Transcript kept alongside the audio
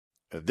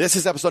This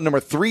is episode number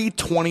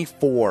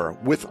 324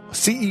 with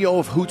CEO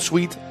of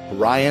Hootsuite,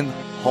 Ryan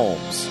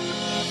Holmes.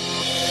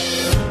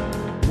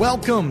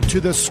 Welcome to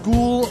the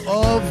School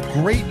of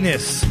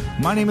Greatness.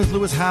 My name is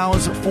Lewis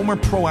Howes, former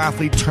pro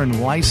athlete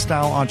turned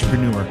lifestyle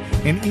entrepreneur.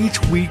 And each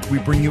week we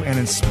bring you an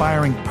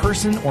inspiring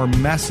person or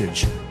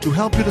message to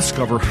help you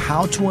discover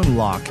how to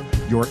unlock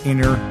your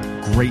inner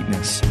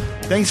greatness.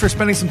 Thanks for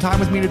spending some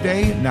time with me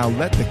today. Now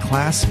let the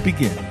class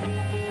begin.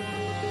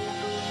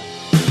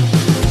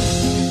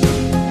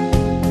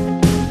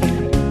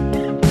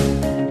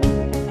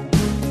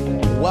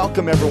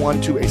 Welcome,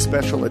 everyone, to a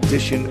special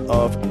edition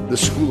of the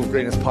School of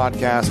Greatness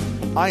podcast.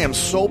 I am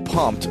so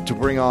pumped to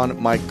bring on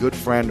my good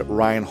friend,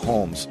 Ryan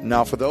Holmes.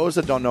 Now, for those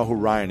that don't know who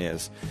Ryan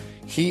is,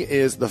 he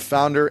is the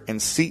founder and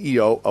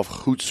CEO of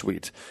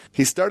Hootsuite.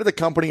 He started the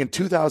company in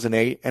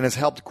 2008 and has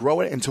helped grow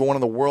it into one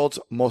of the world's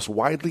most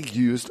widely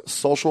used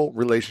social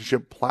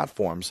relationship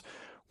platforms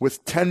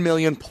with 10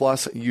 million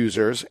plus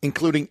users,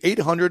 including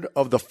 800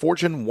 of the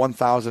Fortune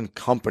 1000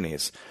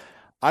 companies.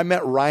 I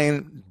met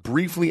Ryan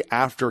briefly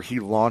after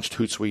he launched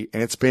Hootsuite,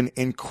 and it's been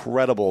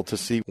incredible to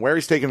see where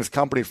he's taken his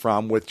company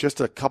from with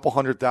just a couple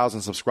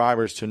 100,000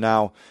 subscribers to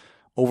now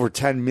over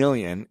 10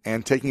 million,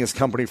 and taking his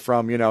company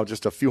from,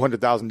 just a few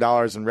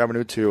 $100,000 in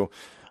revenue to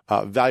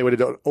valuated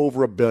at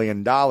over $1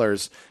 billion.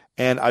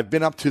 And I've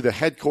been up to the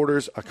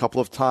headquarters a couple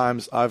of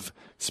times. I've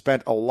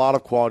spent a lot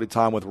of quality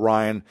time with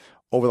Ryan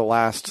over the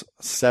last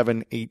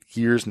 7-8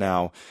 years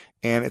now,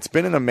 and it's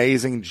been an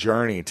amazing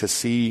journey to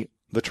see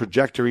the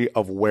trajectory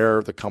of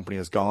where the company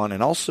has gone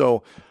and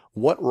also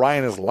what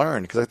Ryan has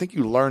learned, because I think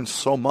you learn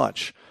so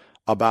much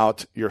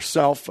about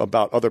yourself,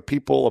 about other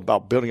people,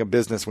 about building a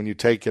business when you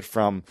take it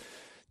from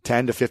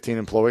 10 to 15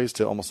 employees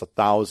to almost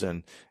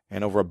 1,000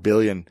 and over $1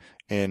 billion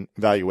in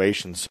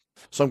valuations.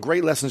 Some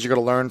great lessons you're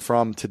going to learn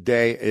from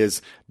today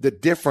is the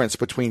difference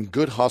between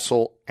good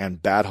hustle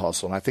and bad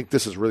hustle. And I think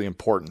this is really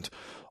important.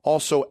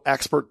 Also,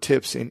 expert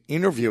tips in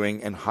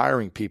interviewing and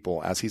hiring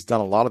people, as he's done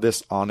a lot of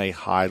this on a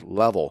high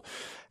level.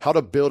 How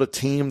to build a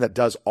team that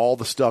does all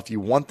the stuff you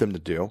want them to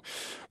do.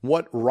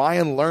 What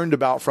Ryan learned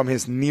about from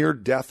his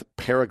near-death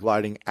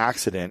paragliding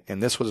accident,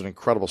 and this was an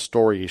incredible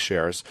story he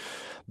shares.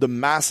 The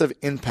massive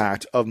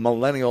impact of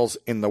millennials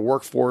in the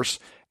workforce,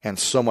 and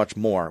so much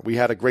more. We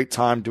had a great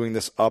time doing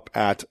this up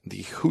at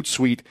the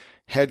Hootsuite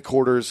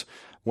headquarters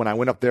when I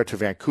went up there to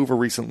Vancouver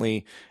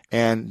recently,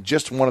 and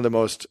just one of the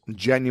most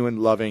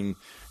genuine, loving,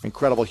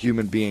 incredible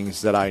human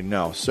beings that I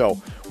know.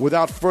 So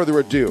without further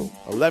ado,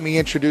 let me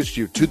introduce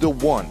you to the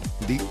one,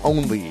 the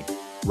only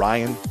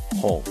Ryan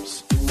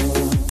Holmes.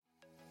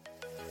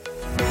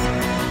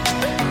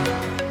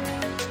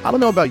 I don't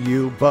know about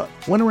you, but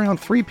when around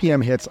 3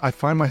 p.m. hits, I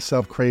find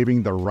myself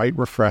craving the right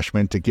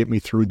refreshment to get me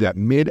through that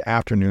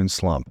mid-afternoon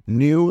slump.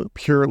 New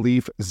Pure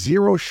Leaf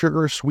Zero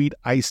Sugar Sweet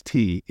Iced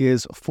Tea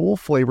is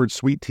full-flavored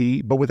sweet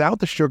tea, but without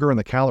the sugar and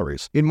the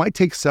calories. It might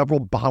take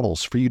several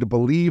bottles for you to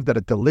believe that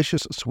a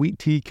delicious sweet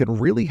tea can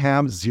really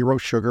have zero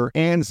sugar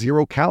and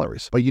 0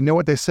 calories. But you know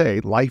what they say,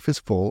 life is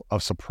full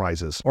of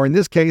surprises. Or in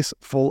this case,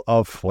 full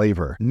of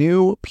flavor.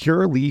 New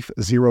Pure Leaf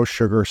Zero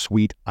Sugar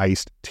Sweet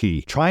Iced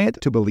Tea. Try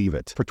it to believe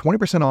it. For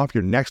 20% off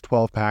your next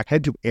 12-pack,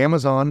 head to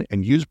Amazon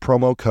and use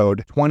promo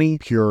code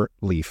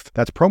 20PureLeaf.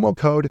 That's promo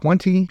code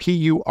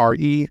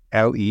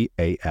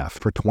 20PURELEAF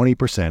for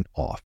 20%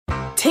 off.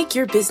 Take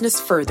your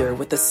business further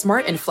with the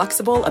smart and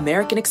flexible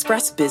American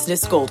Express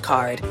Business Gold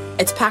Card.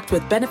 It's packed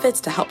with benefits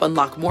to help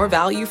unlock more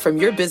value from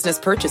your business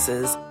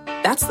purchases.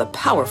 That's the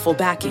powerful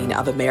backing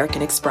of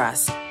American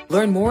Express.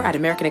 Learn more at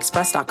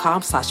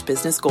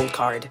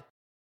americanexpress.com/businessgoldcard.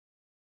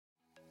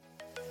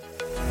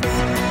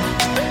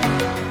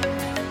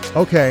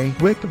 Okay,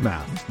 quick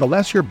math. The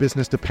less your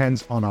business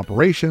depends on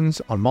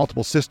operations, on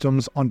multiple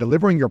systems, on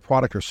delivering your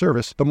product or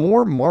service, the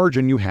more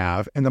margin you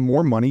have and the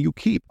more money you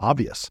keep.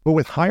 Obvious. But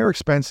with higher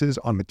expenses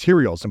on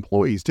materials,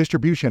 employees,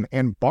 distribution,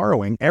 and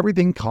borrowing,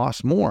 everything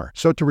costs more.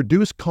 So to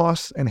reduce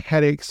costs and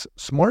headaches,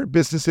 smart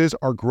businesses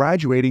are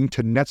graduating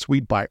to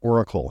NetSuite by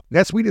Oracle.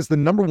 NetSuite is the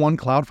 #1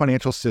 cloud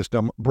financial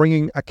system,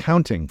 bringing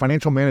accounting,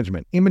 financial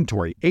management,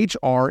 inventory,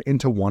 HR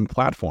into one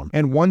platform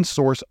and one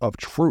source of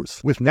truth.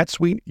 With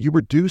NetSuite, you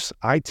reduce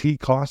IT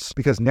costs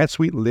because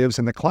NetSuite lives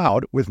in the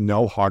cloud with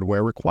no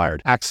hardware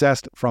required,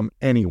 accessed from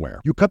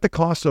anywhere. You cut the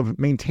cost of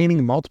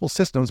maintaining multiple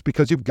systems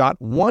because you've got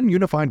one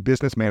unified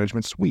business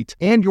management suite,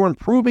 and you're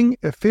improving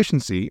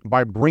efficiency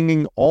by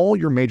bringing all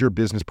your major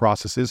business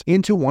processes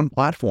into one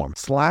platform,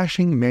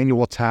 slashing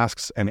manual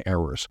tasks and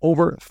errors.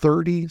 Over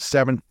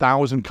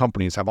 37,000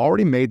 companies have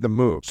already made the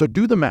move. So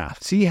do the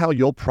math. See how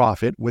you'll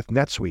profit with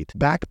NetSuite.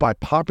 Backed by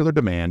popular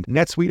demand,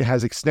 NetSuite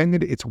has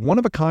extended its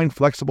one-of-a-kind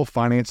flexible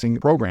financing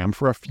program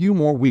for a few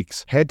more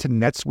weeks. Head to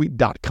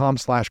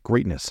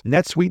netsuite.com/greatness.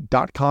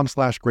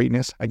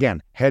 netsuite.com/greatness.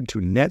 Again, head to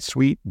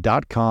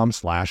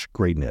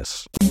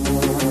netsuite.com/greatness.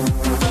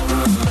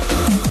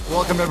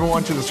 Welcome,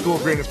 everyone, to the School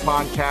of Greatness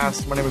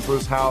podcast. My name is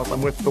Lewis Howes.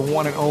 I'm with the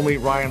one and only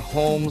Ryan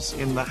Holmes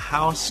in the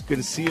house. Good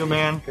to see you,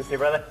 man. Good to see you,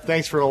 brother.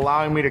 Thanks for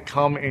allowing me to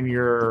come in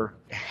your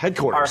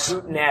headquarters.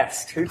 Our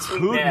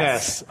Hootsuite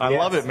Nest. I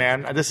love it,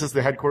 man. This is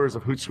the headquarters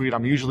of Hootsuite.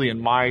 I'm usually in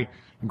my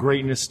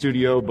greatness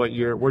studio, but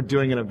we're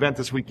doing an event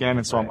this weekend,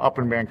 and so I'm up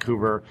in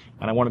Vancouver,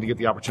 and I wanted to get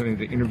the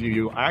opportunity to interview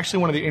you. I actually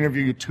wanted to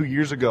interview you 2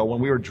 years ago when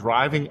we were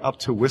driving up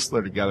to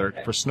Whistler together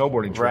for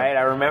snowboarding trip. Right,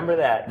 I remember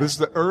that. This is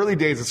the early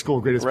days of School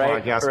of Greatness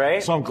podcast.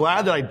 Right. So I'm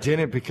glad that I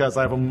didn't, because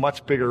I have a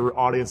much bigger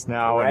audience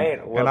now,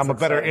 Right. Well, and I'm a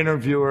better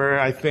interviewer,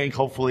 I think,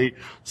 hopefully.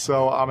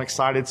 So I'm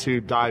excited to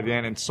dive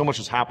in, and so much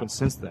has happened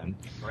since then.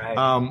 Right. And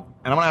I'm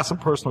going to ask some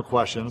personal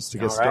questions to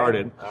get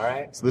started. All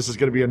right. So this is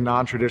going to be a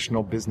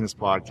non-traditional business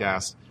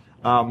podcast.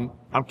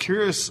 I'm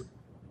curious,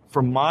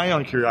 from my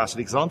own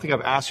curiosity, because I don't think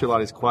I've asked you a lot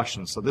of these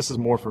questions, so this is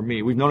more for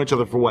me. We've known each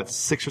other for,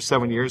 6 or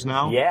 7 years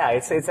now? Yeah,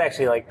 it's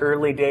actually like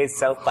early days,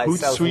 South by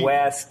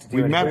Southwest.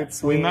 We met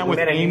with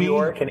Amy. In New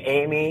York and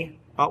Amy.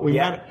 We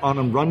met on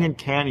a Runyon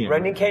Canyon.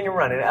 Runyon Canyon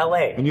Run in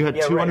L.A. And you had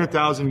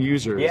 200,000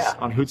 users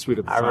on Hootsuite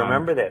at the time. I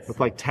remember this. With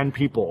like 10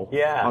 people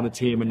on the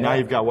team, and now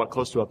you've got,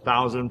 close to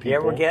 1,000 people?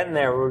 Yeah, we're getting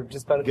there. We're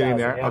just about 1,000. Getting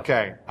there? Yeah.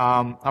 Okay.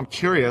 I'm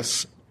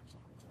curious,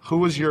 what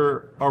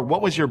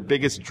was your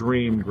biggest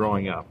dream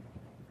growing up?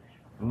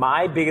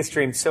 My biggest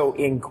dream. So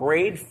in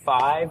grade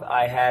 5,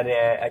 I had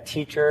a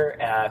teacher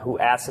who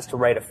asked us to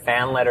write a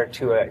fan letter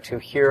to a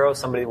hero,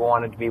 somebody we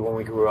wanted to be when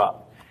we grew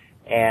up.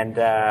 And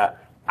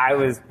I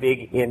was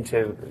big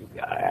into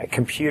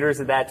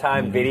computers at that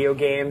time, video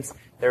games.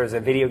 There was a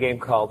video game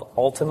called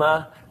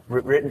Ultima,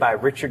 written by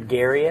Richard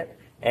Garriott.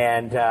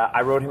 And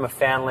I wrote him a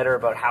fan letter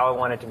about how I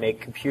wanted to make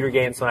computer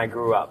games when I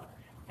grew up.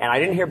 And I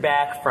didn't hear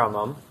back from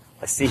him.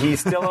 See, you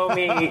still owe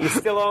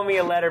me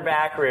a letter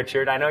back,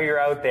 Richard. I know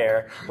you're out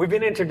there. We've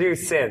been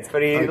introduced since,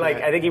 but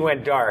I think he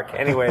went dark.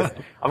 Anyways,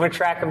 I'm going to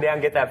track him down,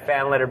 get that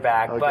fan letter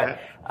back. Okay.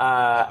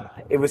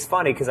 But it was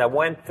funny because I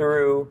went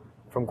through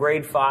from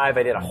grade 5.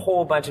 I did a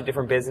whole bunch of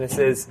different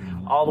businesses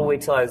all the way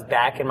till I was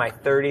back in my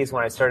 30s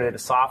when I started a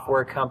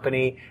software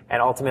company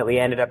and ultimately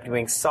ended up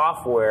doing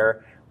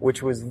software,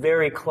 which was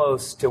very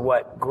close to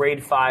what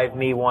grade 5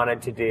 me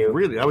wanted to do.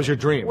 Really? That was your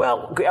dream?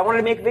 Well, I wanted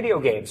to make video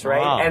games, right?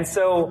 Wow. And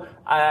so,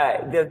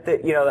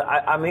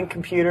 I'm in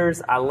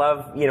computers. I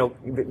love,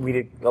 we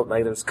did, there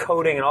was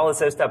coding and all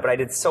this other stuff, but I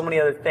did so many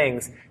other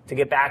things to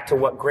get back to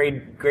what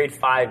grade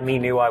 5 me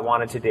knew I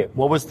wanted to do.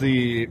 What was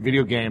the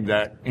video game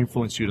that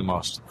influenced you the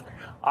most?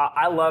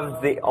 I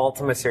loved the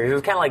Ultima series. It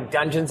was kind of like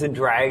Dungeons and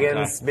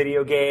Dragons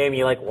video game.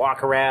 You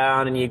walk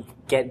around and you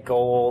get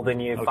gold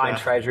and you find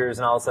treasures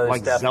and all this other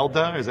stuff. Like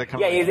Zelda? Is that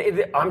kind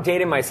of I'm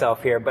dating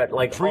myself here, but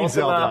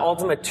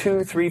Ultima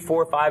 2, 3,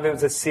 4, 5, it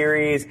was a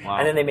series. Wow.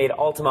 And then they made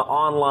Ultima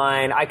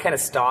Online. I kind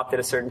of stopped at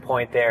a certain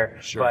point there.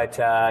 Sure. But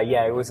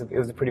it was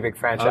a pretty big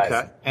franchise.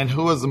 Okay. And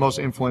who was the most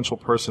influential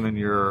person in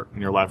your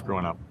life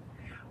growing up?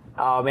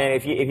 Oh man,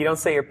 if you don't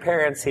say your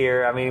parents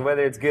here, I mean,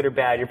 whether it's good or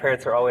bad, your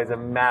parents are always a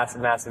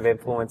massive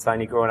influence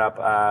on you growing up.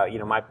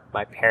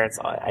 My parents,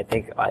 I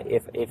think,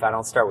 if I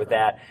don't start with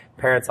that,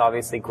 parents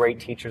obviously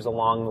great teachers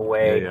along the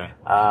way.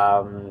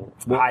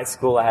 High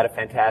school, I had a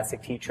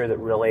fantastic teacher that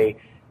really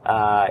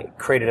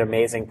created an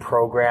amazing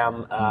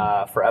program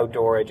for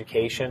outdoor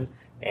education,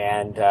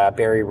 and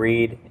Barry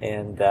Reed,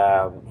 and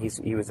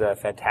he was a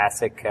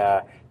fantastic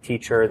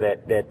teacher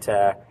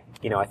that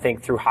I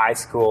think through high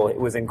school, it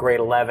was in grade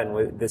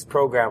 11, this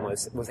program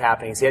was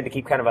happening. So you had to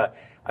keep kind of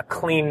a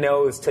clean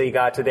nose till you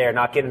got to there,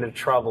 not get into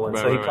trouble. And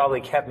so he probably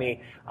kept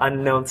me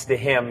unknowns to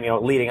him,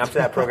 leading up to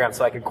that program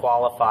so I could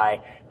qualify.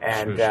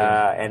 And,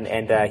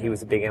 sure. He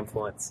was a big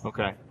influence.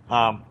 Okay.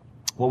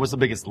 What was the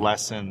biggest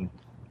lesson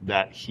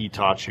that he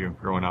taught you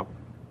growing up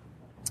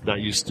that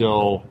you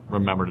still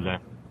remember today?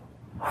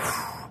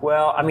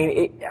 Well, I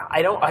mean,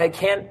 I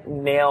can't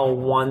nail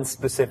one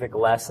specific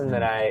lesson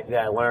that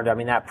I learned. I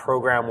mean, that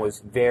program was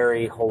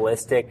very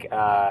holistic.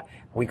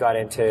 We got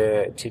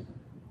into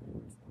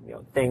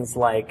things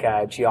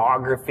like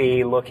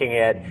geography, looking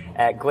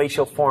at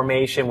glacial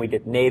formation. We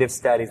did native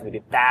studies. We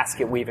did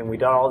basket weaving. We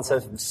did all this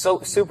stuff.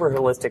 So super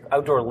holistic.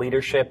 Outdoor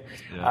leadership,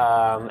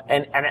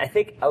 and I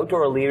think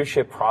outdoor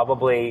leadership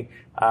probably.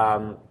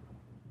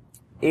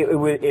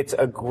 It's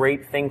a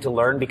great thing to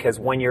learn because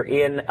when you're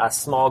in a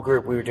small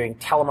group, we were doing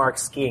telemark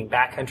skiing,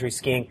 backcountry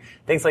skiing,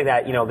 things like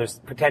that. There's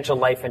potential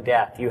life and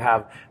death. You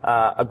have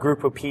a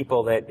group of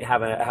people that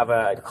have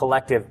a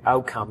collective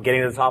outcome,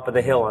 getting to the top of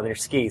the hill on their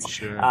skis,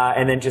 sure.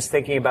 And then just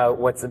thinking about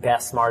what's the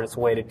best, smartest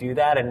way to do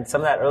that. And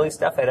some of that early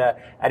stuff at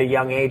a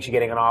young age, you're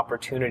getting an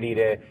opportunity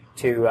to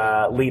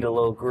lead a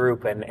little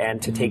group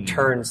and to take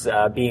turns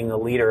being the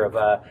leader of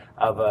an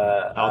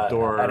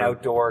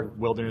outdoor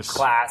wilderness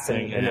class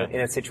in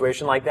a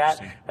situation like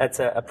that. That's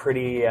a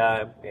pretty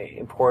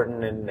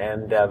important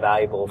and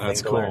valuable thing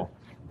to learn.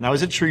 Now,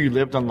 is it true you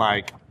lived on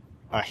like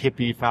a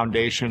hippie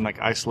foundation, like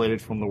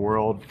isolated from the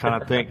world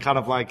kind of thing,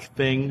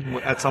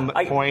 at some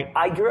point?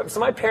 I grew up, so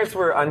my parents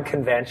were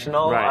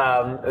unconventional.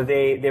 Right.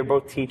 They're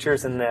both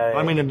teachers in the.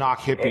 I mean to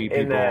knock hippie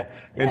people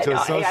and to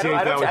associate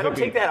that with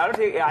hippie.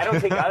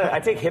 I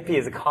take hippie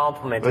as a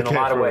compliment in a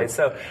lot of ways.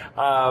 So,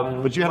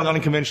 but you had an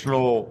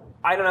unconventional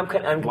I don't know,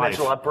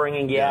 unconventional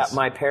upbringing. Yeah, yes.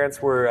 My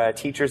parents were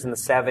teachers in the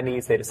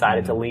 70s. They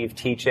decided to leave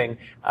teaching.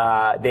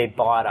 They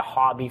bought a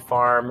hobby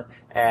farm,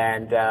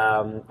 and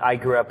I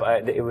grew up.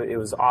 It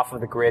was off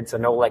of the grid, so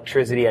no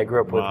electricity. I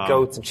grew up with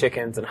goats and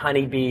chickens and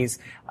honeybees.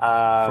 For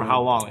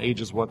how long?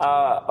 Ages what?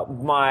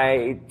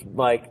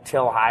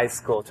 Till high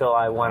school, till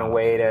I went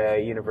away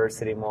to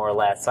university, more or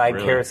less. So I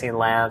had kerosene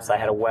lamps. I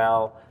had a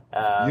well.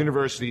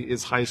 University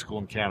is high school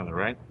in Canada,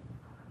 right?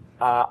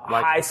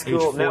 High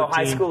school, no,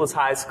 high school is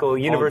high school.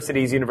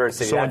 University is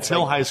university. So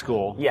until high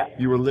school,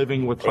 you were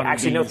living with honeybees?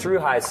 Actually, no, through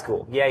high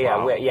school.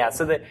 Yeah.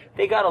 So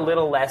they got a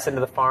little less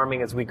into the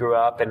farming as we grew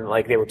up, and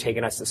like they were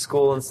taking us to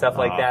school and stuff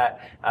like that.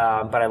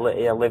 But I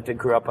lived and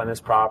grew up on this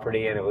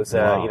property, and it was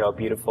a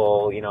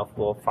beautiful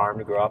little farm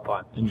to grow up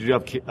on. And did you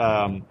have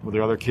were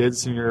there other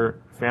kids in your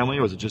family,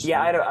 or was it just?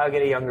 Yeah, I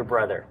got a younger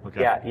brother.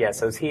 Okay. Yeah.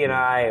 So it was he and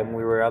I, and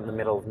we were out in the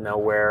middle of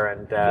nowhere,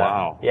 and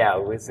yeah,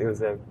 it was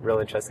a real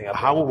interesting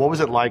upbringing. What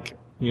was it like,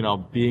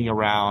 being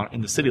around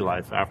in the city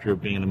life after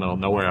being in the middle of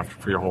nowhere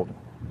for your whole?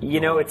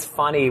 It's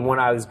funny, when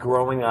I was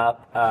growing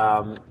up,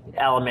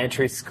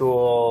 elementary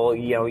school,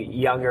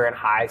 younger in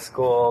high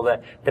school,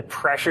 the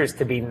pressures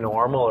to be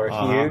normal are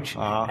huge.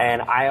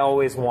 And I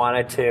always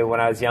wanted to, when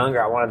I was younger,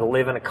 I wanted to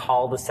live in a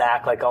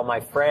cul-de-sac like all my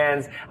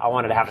friends. I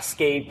wanted to have a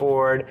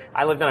skateboard.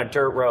 I lived on a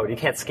dirt road. You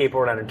can't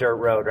skateboard on a dirt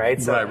road,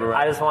 right? So right.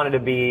 I just wanted to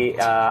be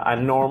a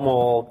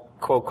normal,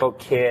 quote,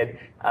 kid,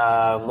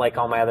 like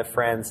all my other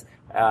friends.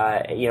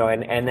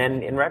 And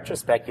then in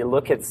retrospect, you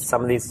look at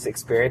some of these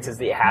experiences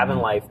that you have in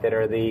life that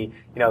are the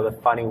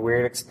funny,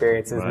 weird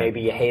experiences. Right.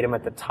 Maybe you hate them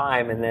at the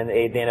time, and then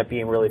they end up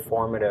being really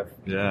formative.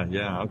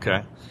 Yeah,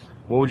 okay.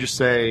 What would you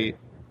say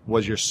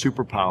was your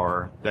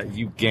superpower that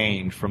you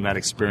gained from that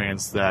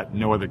experience that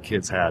no other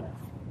kids had?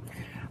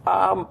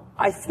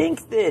 I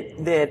think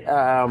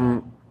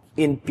that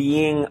in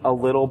being a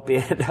little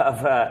bit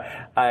of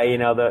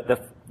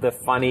the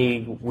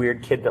funny,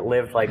 weird kid that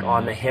lived like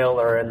on the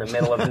hill or in the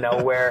middle of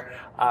nowhere,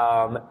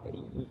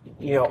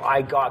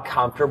 I got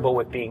comfortable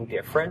with being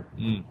different.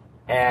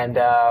 And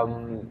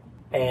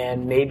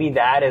maybe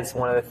that is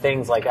one of the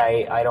things, like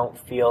I don't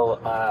feel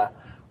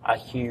a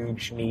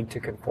huge need to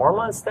conform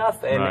on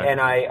stuff.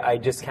 And I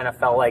just kind of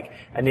felt like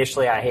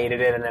initially I hated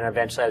it, and then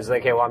eventually I was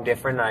like, okay, well, I'm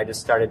different, and I just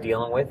started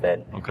dealing with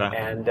it. Okay.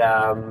 And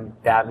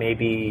that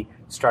maybe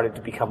started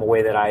to become a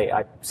way that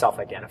I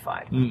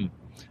self-identified. Do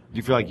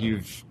you feel like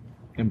you've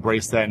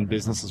embraced that in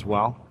business as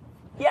well?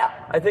 Yeah,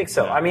 I think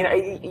so. I mean,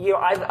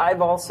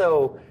 I've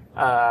also,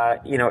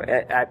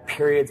 at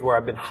periods where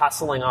I've been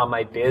hustling on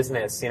my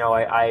business,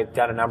 I've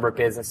done a number of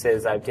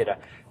businesses. I did a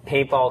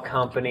paintball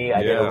company.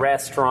 I did a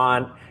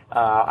restaurant.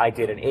 I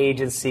did an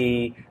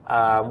agency.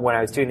 When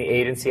I was doing the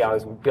agency, I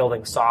was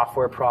building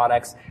software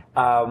products.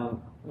 I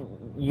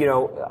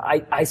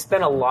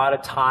spent a lot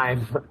of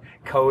time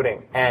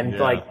coding and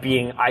like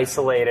being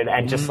isolated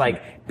and just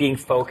like being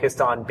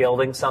focused on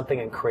building something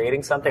and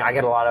creating something. I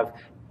get a lot of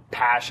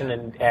passion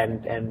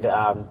and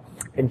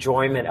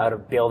enjoyment out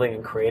of building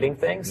and creating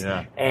things.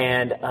 Yeah.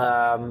 And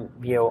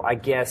I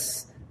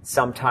guess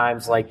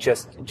sometimes like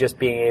just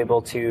being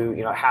able to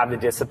have the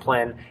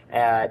discipline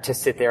to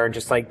sit there and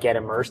just like get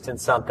immersed in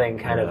something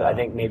kind of, I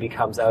think maybe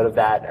comes out of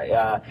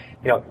that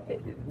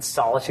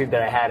solitude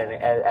that I had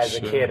as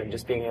a kid, and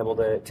just being able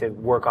to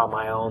work on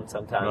my own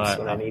sometimes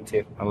when I need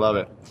to. I love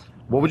it.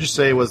 What would you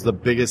say was the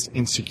biggest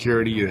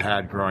insecurity you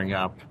had growing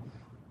up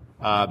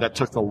that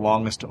took the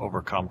longest to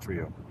overcome for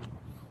you?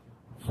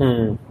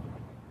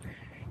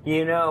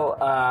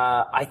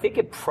 I think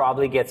it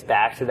probably gets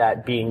back to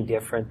that being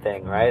different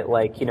thing, right?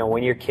 Like,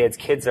 when you're kids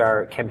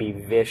can be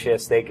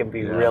vicious. They can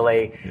be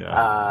really,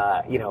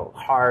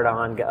 hard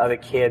on other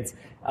kids.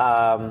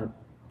 And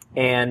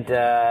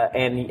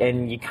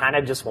you kind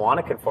of just want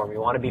to conform. You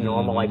want to be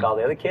normal like all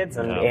the other kids.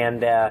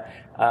 And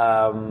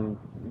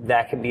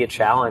that can be a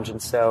challenge.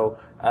 And so,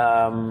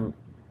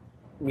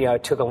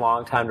 it took a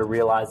long time to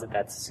realize that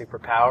that's a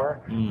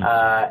superpower,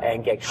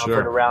 and get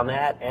comfort around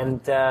that.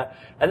 And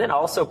then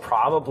also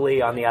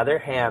probably on the other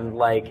hand,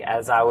 like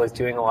as I was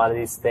doing a lot of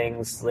these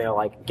things,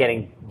 like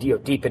getting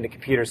deep into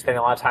computers, spending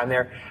a lot of time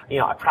there,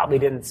 I probably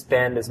didn't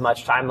spend as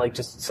much time like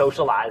just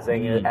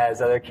socializing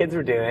as other kids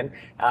were doing.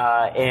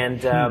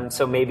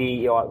 So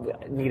maybe, I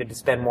needed to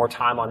spend more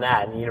time on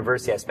that. In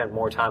university, I spent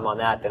more time on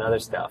that than other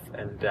stuff.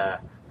 And,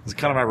 it's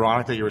kind of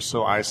ironic that you were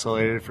so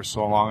isolated for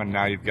so long, and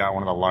now you've got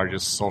one of the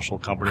largest social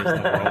companies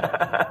in the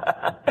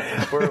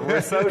world.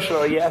 we're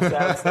social, yes,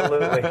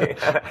 absolutely.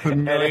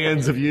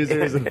 Millions of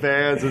users and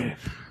fans and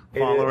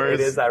followers.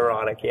 It is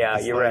ironic, yeah,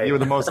 you're right. You were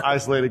the most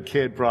isolated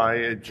kid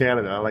probably in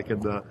Canada, like in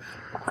the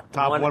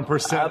top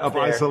 1% of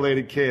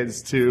isolated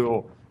kids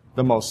to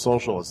the most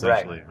social,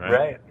 essentially, right?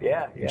 Right,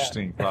 yeah.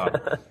 Interesting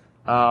thought.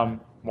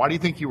 Why do you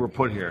think you were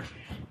put here?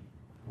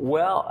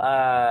 Well,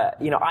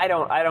 I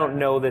don't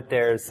know that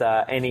there's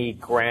any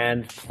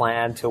grand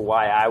plan to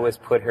why I was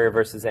put here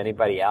versus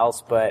anybody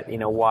else, but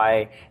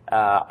why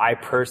I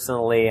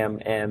personally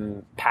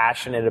am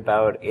passionate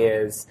about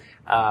is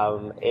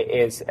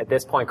at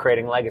this point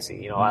creating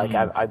legacy. Like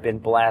I've been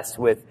blessed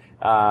with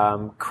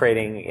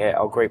creating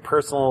a great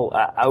personal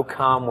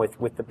outcome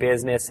with the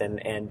business and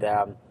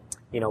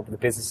the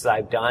businesses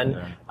I've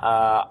done.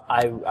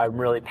 I'm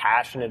really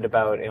passionate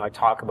about, I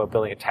talk about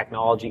building a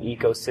technology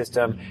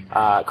ecosystem,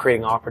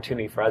 creating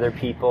opportunity for other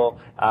people,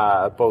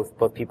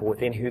 both people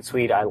within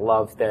Hootsuite. I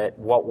love that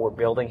what we're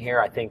building here.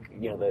 I think,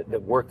 the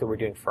work that we're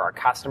doing for our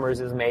customers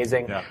is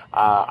amazing. Yeah.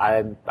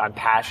 I'm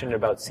passionate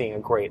about seeing a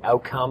great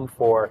outcome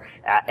for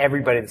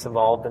everybody that's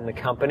involved in the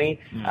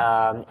company.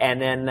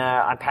 And then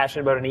I'm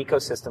passionate about an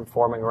ecosystem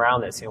forming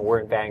around this. We're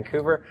in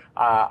Vancouver.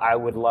 I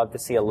would love to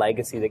see a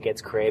legacy that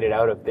gets created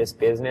out of this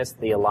business,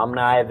 the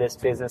alumni of this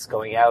business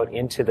going out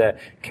into the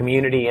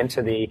community,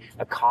 into the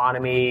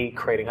economy,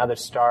 creating other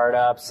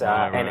startups,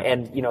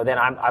 and then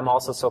I'm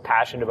also so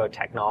passionate about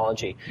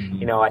technology.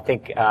 I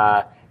think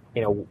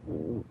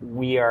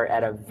we are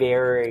at a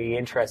very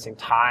interesting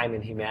time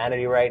in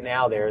humanity right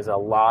now. There's a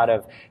lot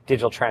of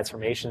digital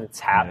transformation that's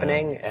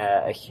happening,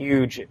 a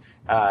huge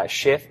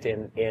shift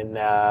in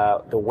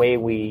the way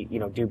we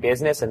do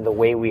business and the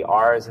way we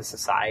are as a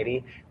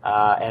society,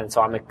 and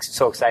so I'm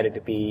so excited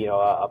to be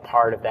a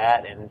part of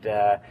that and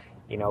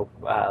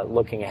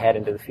looking ahead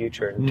into the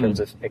future in terms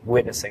of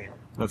witnessing it.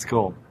 That's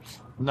cool.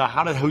 Now,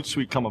 how did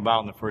Hootsuite come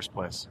about in the first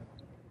place?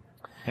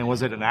 And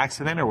was it an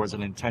accident or was it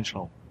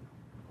intentional?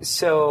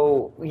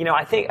 So,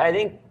 I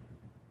think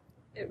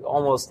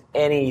almost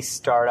any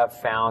startup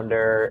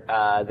founder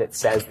that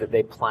says that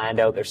they planned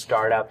out their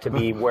startup to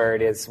be where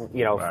it is,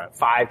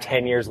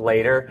 5-10 years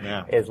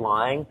later is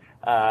lying.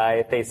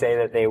 If they say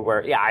that they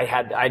were,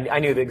 I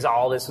knew that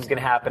all this was going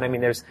to happen. I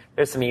mean, there's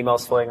some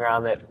emails floating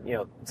around that,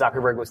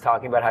 Zuckerberg was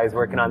talking about how he's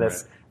working on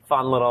this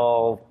fun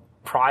little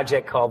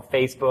project called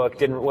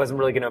Facebook, wasn't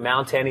really going to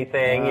amount to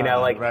anything,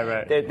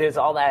 there's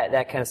all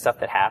that kind of stuff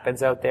that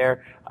happens out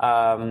there.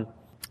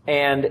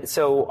 And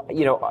so,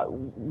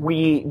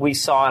 we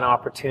saw an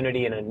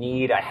opportunity and a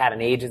need. I had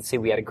an agency.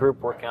 We had a group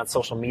working on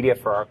social media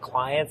for our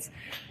clients.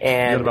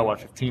 And you had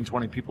about 15,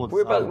 20 people?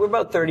 We're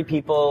about 30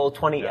 people,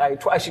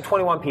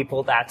 21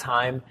 people at that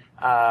time.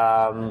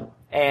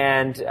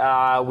 And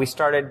we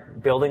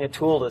started building a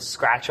tool to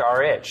scratch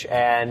our itch,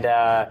 and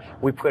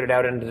we put it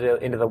out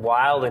into the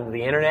wild, into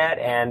the internet,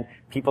 and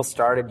people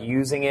started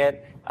using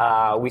it.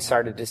 We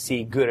started to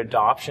see good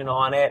adoption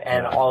on it,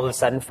 and all of a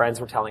sudden friends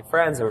were telling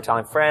friends, they were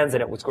telling friends,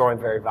 and it was growing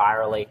very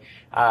virally.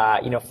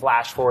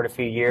 Flash forward a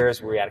few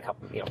years, we had a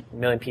couple,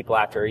 million people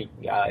after,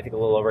 I think a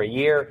little over a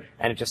year,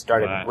 and it just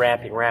started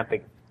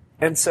ramping.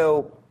 And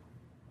so,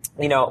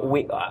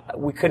 we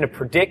couldn't have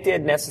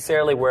predicted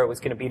necessarily where it was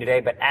going to be today,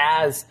 but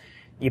as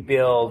you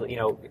build,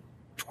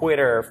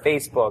 Twitter,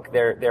 Facebook,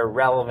 they're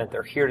relevant,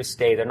 they're here to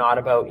stay. They're not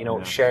about,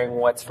 sharing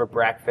what's for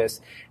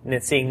breakfast. And then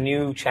seeing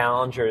new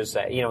challengers,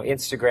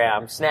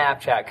 Instagram,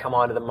 Snapchat come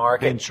onto the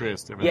market.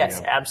 Pinterest, everything.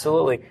 Yes,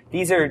 absolutely.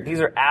 These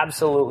are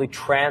absolutely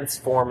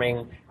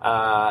transforming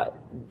how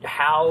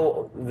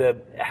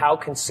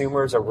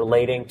consumers are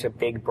relating to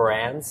big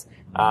brands.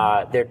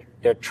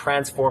 They're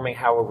transforming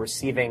how we're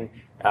receiving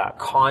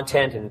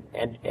content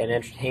and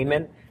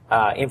entertainment,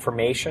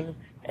 information,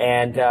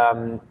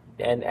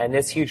 and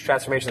this huge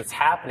transformation that's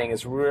happening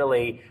is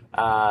really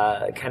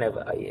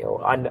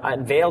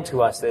unveiled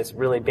to us this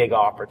really big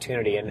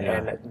opportunity,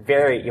 and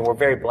we're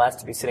very blessed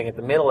to be sitting at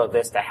the middle of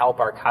this to help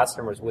our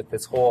customers with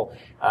this whole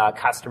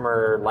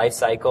customer life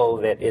cycle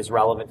that is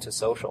relevant to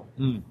social.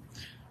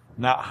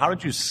 Now, how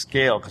did you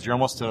scale? Because you're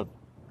almost to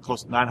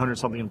close to 900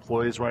 something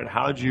employees, right?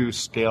 How did you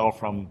scale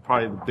from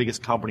probably the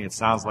biggest company? It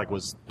sounds like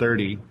was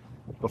 30.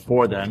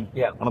 Before then,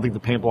 I don't think the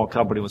paintball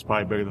company was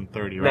probably bigger than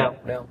 30,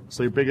 right? No.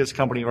 So your biggest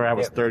company you ever had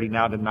was 30,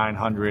 now to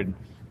 900.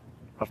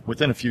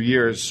 Within a few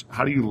years,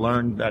 how do you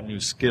learn that new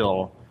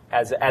skill?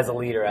 As a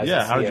leader, as a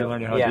CEO. How did you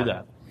learn how to do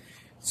that?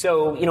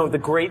 So, the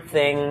great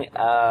thing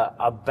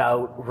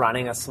about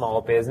running a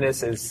small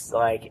business is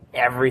like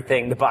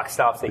everything, the buck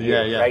stops at you,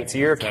 right? So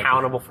you're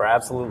accountable for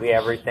absolutely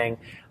everything.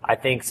 I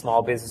think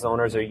small business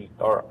owners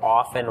are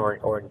often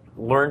or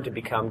learn to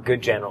become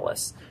good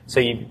generalists. So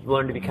you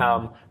learn to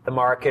become the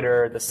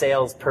marketer, the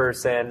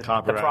salesperson,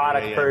 the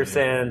product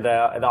person,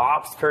 the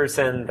ops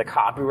person, the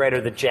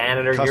copywriter, the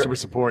janitor, customer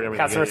support,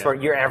 everything. Customer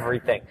support, you're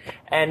everything.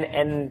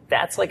 And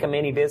that's like a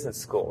mini business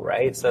school,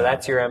 right? So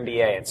that's your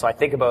MBA. And so I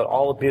think about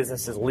all the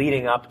businesses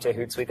leading up to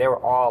Hootsuite. They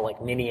were all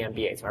like mini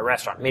MBAs. My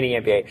restaurant, mini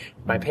MBA.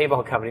 My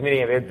paintball company, mini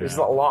MBA. There's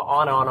a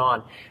lot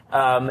on.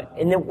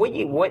 And then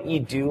what you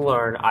do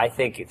learn, I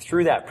think,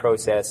 through that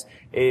process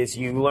is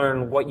you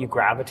learn what you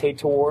gravitate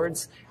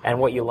towards and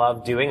what you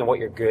love doing and what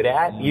you're good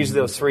at. Usually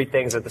those three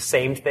things are the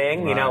same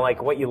thing,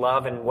 like what you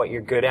love and what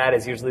you're good at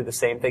is usually the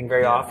same thing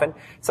very often.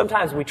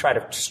 Sometimes we try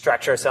to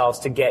stretch ourselves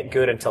to get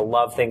good and to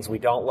love things we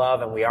don't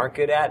love and we aren't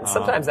good at, and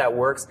sometimes that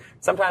works.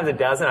 Sometimes it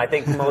doesn't. I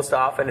think most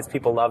often it's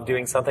people love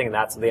doing something and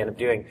that's what they end up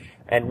doing.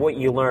 And what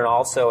you learn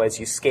also as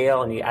you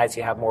scale and as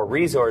you have more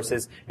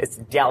resources is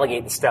to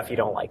delegate the stuff you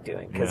don't like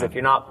doing. Because if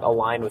you're not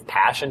aligned with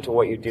passion to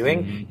what you're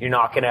doing, you're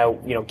not going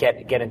to,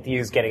 get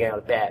enthused getting out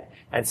of bed.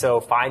 And so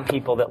find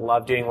people that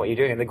love doing what you're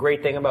doing. And the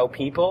great thing about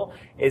people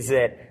is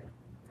that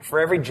for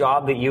every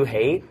job that you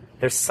hate,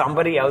 there's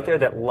somebody out there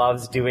that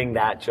loves doing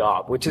that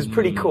job, which is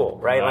pretty cool,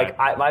 right? Like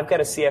I've got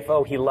a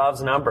CFO, he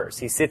loves numbers.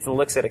 He sits and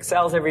looks at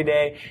Excels every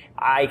day.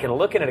 I can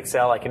look at an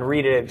Excel, I can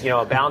read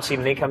a balance sheet,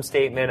 an income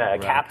statement, a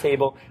cap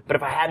table. But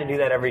if I had to do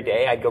that every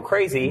day, I'd go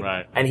crazy.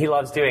 Right. And he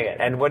loves doing it.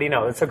 And what do you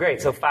know? It's so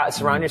great. So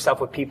surround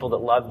yourself with people that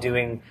love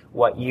doing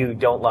what you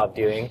don't love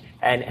doing,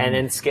 and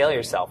then scale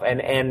yourself.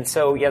 And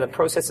so the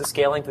process of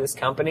scaling to this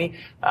company,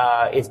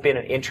 it's been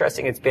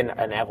interesting. It's been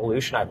an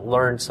evolution. I've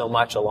learned so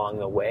much along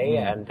the way,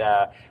 and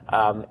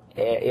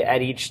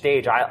at each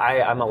stage,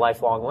 I'm a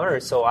lifelong learner,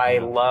 so I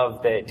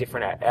love the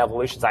different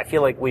evolutions. I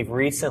feel like we've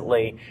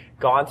recently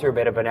gone through a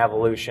bit of an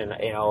evolution.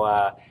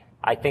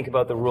 I think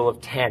about the rule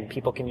of 10.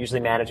 People can usually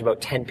manage about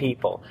 10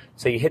 people.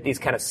 So you hit these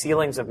kind of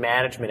ceilings of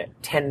management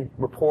at 10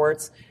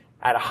 reports,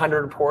 at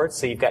 100 reports.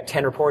 So you've got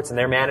 10 reports and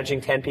they're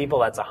managing 10 people,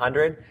 that's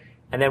 100.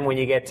 And then when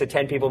you get to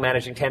 10 people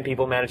managing 10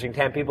 people managing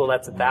 10 people,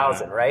 that's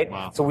 1,000, right?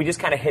 Wow. So we just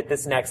kind of hit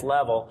this next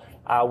level.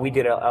 We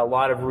did a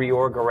lot of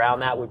reorg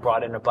around that. We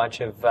brought in a bunch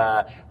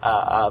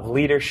of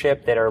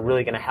leadership that are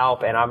really going to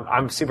help. And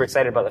I'm super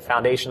excited about the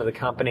foundation of the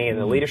company and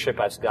the leadership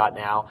I've got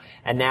now.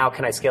 And now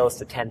can I scale this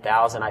to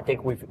 10,000? I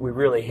think we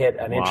really hit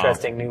an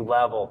interesting new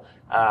level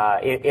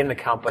in the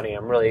company.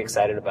 I'm really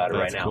excited about it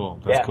right now. Cool.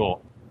 That's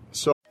cool.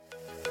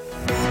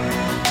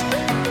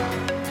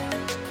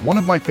 One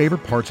of my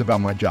favorite parts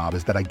about my job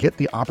is that I get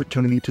the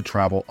opportunity to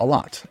travel a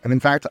lot. And in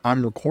fact,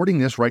 I'm recording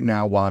this right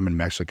now while I'm in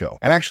Mexico.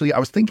 And actually, I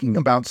was thinking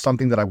about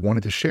something that I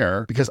wanted to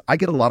share because I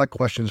get a lot of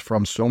questions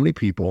from so many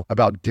people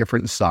about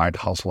different side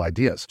hustle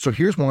ideas. So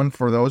here's one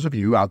for those of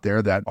you out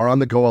there that are on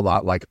the go a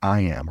lot like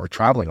I am, or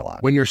traveling a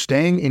lot. When you're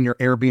staying in your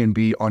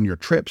Airbnb on your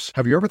trips,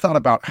 have you ever thought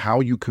about how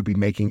you could be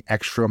making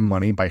extra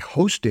money by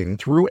hosting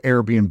through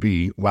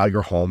Airbnb while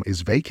your home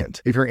is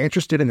vacant? If you're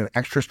interested in an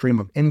extra stream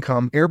of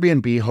income,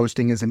 Airbnb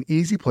hosting is an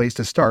easy place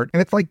to start,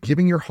 and it's like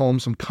giving your home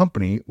some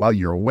company while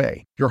you're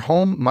away. Your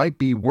home might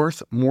be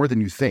worth more than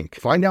you think.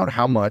 Find out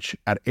how much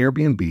at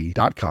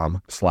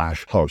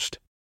airbnb.com/host.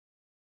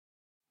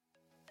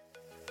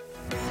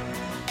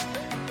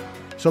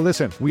 So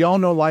listen, we all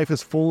know life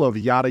is full of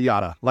yada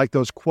yada, like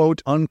those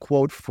quote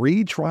unquote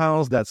free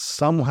trials that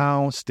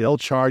somehow still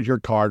charge your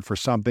card for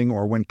something,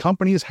 or when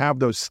companies have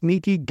those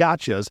sneaky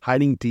gotchas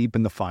hiding deep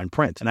in the fine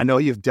print. And I know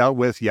you've dealt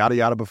with yada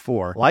yada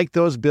before, like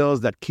those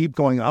bills that keep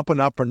going up and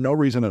up for no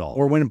reason at all,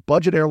 or when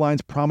budget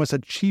airlines promise a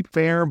cheap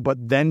fare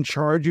but then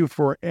charge you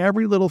for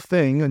every little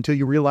thing until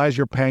you realize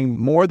you're paying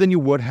more than you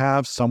would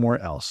have somewhere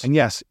else. And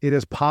yes, it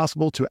is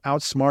possible to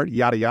outsmart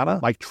yada yada,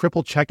 like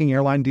triple checking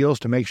airline deals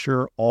to make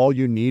sure all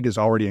you need is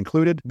already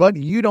included, but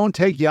you don't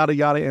take yada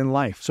yada in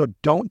life. So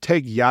don't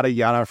take yada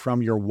yada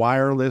from your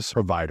wireless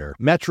provider.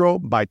 Metro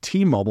by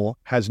T-Mobile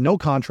has no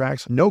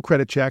contracts, no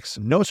credit checks,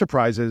 no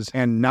surprises,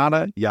 and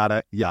nada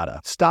yada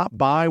yada. Stop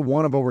by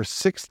one of over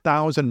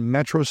 6,000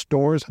 Metro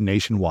stores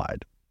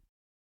nationwide.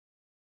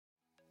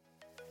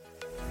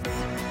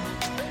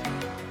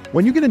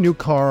 When you get a new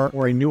car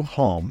or a new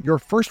home, your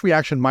first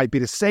reaction might be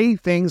to say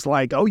things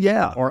like, oh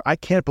yeah, or I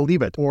can't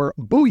believe it, or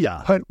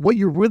booyah. But what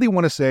you really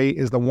want to say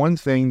is the one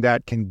thing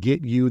that can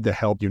get you the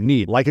help you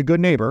need. Like a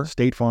good neighbor,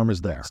 State Farm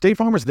is there. State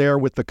Farm is there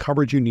with the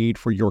coverage you need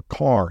for your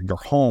car, your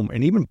home,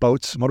 and even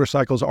boats,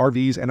 motorcycles,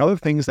 RVs, and other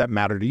things that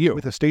matter to you.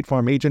 With a State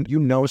Farm agent, you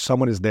know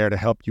someone is there to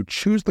help you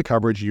choose the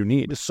coverage you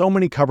need. With so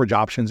many coverage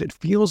options, it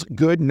feels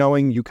good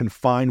knowing you can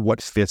find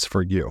what fits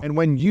for you. And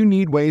when you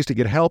need ways to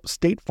get help,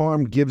 State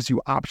Farm gives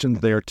you options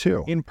there too.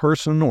 In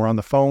person or on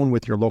the phone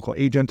with your local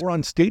agent, or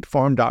on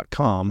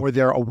statefarm.com, where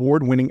their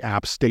award-winning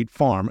app State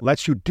Farm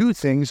lets you do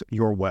things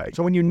your way.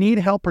 So when you need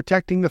help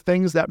protecting the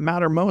things that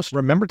matter most,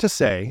 remember to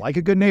say, like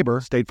a good neighbor,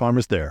 State Farm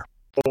is there.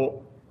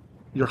 So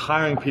you're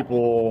hiring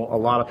people, a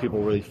lot of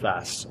people really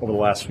fast over the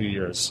last few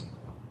years.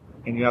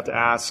 And you have to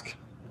ask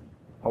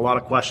a lot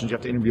of questions. You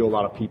have to interview a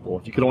lot of people.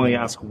 If you could only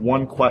ask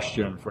one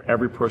question for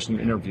every person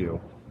you interview,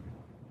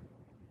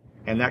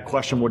 and that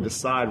question would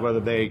decide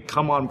whether they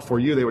come on for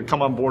you, they would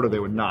come on board or they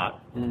would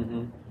not.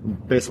 Mm-hmm.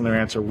 Based on their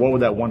answer, what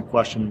would that one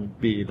question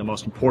be, the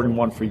most important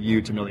one for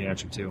you to know the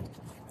answer to?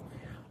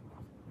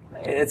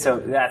 That's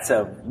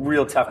a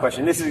real tough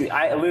question.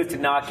 I alluded to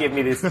not give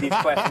me these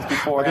questions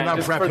beforehand,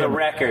 just for the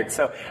record.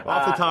 So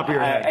off the top of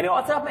your head, I know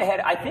off the top of my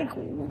head, I think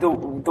the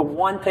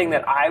one thing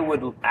that I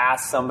would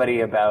ask somebody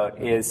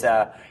about is,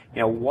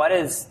 what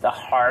is the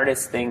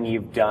hardest thing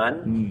you've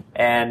done,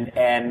 and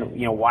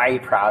why are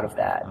you proud of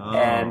that? Oh.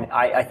 And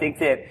I think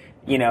that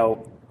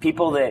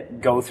people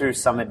that go through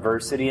some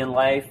adversity in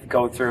life,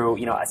 go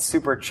through a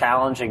super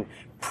challenging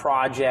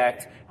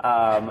project,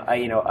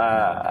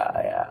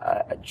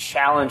 a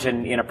challenge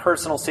in a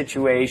personal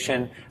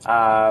situation,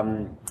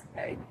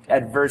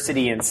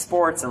 adversity in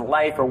sports and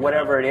life or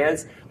whatever it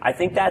is, I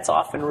think that's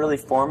often really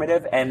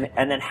formative, and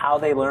then how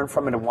they learn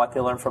from it and what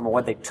they learn from it,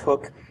 what they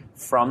took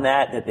from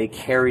that they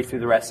carry through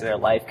the rest of their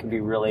life can be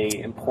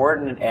really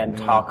important and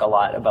talk a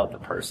lot about the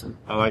person.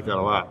 I like that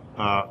a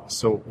lot.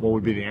 So what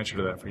would be the answer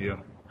to that for you?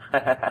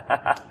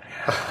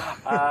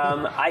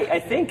 I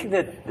think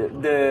that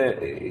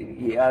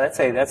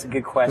that's a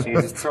good question.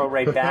 You just throw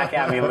right back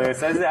at me,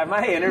 Lewis. Am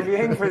I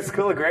interviewing for the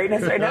School of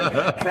Greatness right now?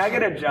 Can I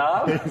get a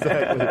job?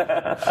 Exactly.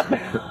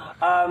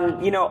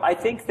 I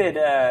think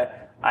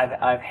that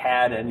I've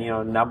had a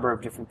number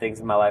of different things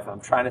in my life.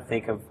 I'm trying to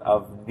think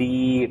of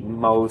the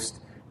most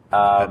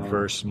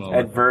adverse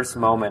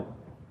moment.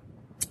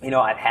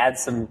 I've had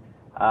some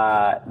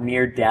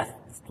near death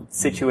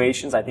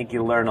situations. I think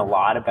you learn a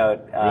lot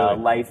about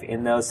life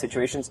in those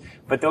situations,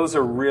 but those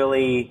are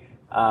really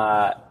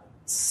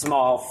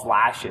small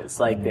flashes.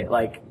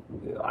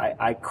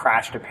 I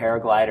crashed a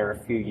paraglider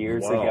a few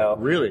years ago.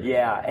 Really?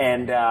 Yeah,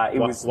 and it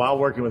was while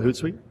working with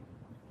Hootsuite.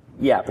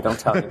 Yeah, but don't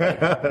tell anybody.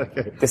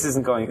 Okay. This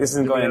isn't going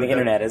on the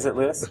internet, is it,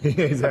 Lewis?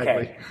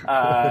 Exactly. Okay.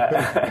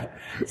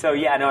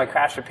 I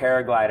crashed a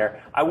paraglider.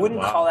 I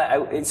wouldn't call that.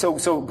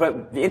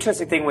 But the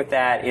interesting thing with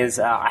that is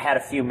I had a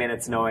few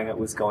minutes knowing it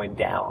was going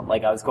down.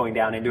 Like I was going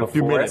down into a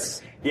few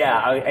forest. Minutes. Yeah,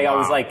 I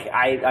was like,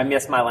 I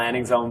missed my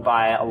landing zone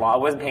by a lot. I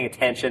wasn't paying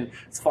attention.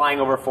 I was flying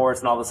over a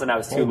forest, and all of a sudden I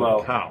was too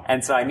low. Cow.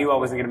 And so I knew I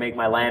wasn't going to make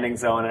my landing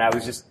zone, and I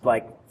was just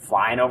like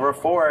flying over a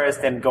forest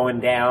and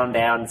going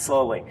down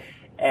slowly.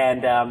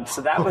 And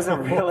so that was a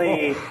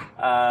really,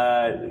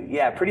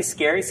 pretty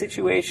scary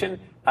situation.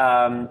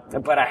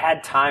 But I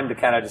had time to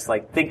kind of just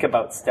like think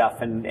about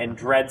stuff and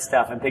dread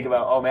stuff and think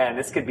about, oh man,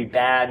 this could be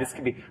bad. This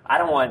could be. I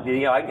don't want.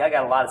 I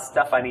got a lot of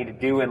stuff I need to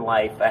do in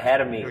life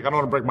ahead of me. Like I don't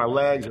want to break my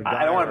legs or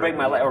die. I don't want to break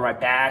my leg or my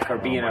back or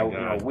be in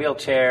a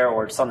wheelchair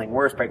or something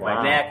worse, break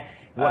my neck.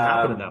 What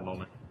happened in that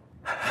moment?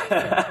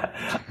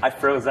 I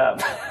froze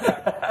up.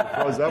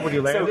 Froze up when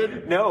you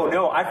landed?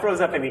 No, I froze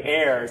up in the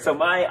air. So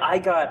I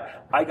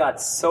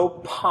got so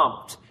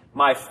pumped.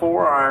 My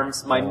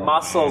forearms, my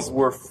muscles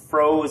were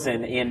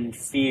frozen in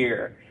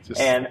fear.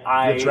 And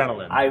the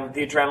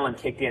adrenaline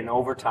kicked in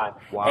overtime.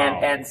 Wow.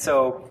 And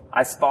so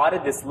I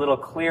spotted this little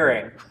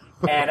clearing.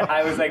 And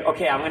I was like,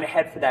 okay, I'm going to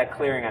head for that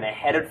clearing. And I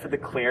headed for the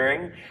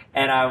clearing,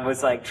 and I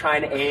was like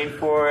trying to aim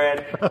for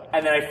it.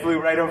 And then I flew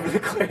right over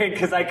the clearing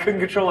because I couldn't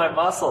control my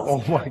muscles.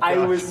 Oh my gosh. I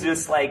was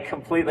just like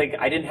completely,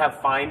 I didn't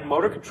have fine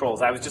motor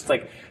controls. I was just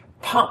like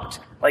pumped,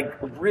 like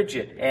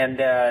rigid.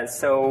 And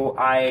so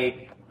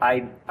I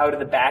out of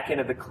the back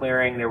end of the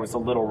clearing, there was a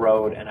little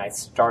road, and I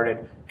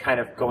started kind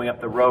of going up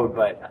the road.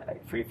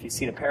 But if you've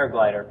seen a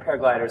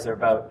paragliders are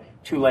about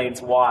 2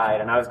 lanes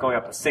wide, and I was going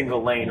up a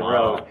single lane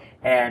road.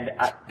 And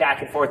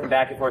back and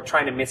forth,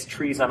 trying to miss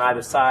trees on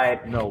either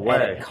side. No way.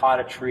 And it caught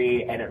a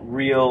tree, and it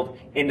reeled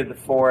into the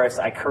forest.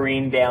 I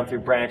careened down through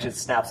branches,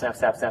 snap, snap,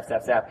 snap, snap,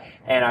 snap, snap.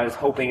 And I was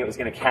hoping it was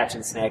going to catch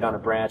and snag on a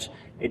branch.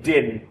 It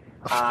didn't.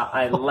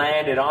 I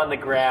landed on the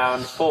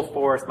ground, full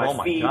force,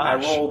 my feet, I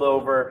rolled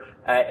over.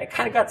 It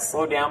kind of got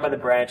slowed down by the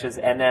branches,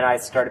 and then I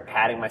started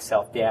patting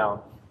myself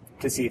down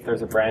to see if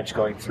there's a branch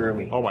going through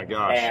me. Oh my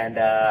gosh. And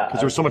because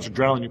there was so much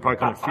adrenaline, you probably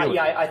couldn't feel it.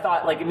 Yeah, I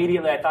thought, like,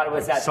 immediately I thought it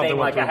was that thing,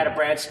 like I had a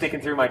branch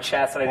sticking through my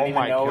chest and I didn't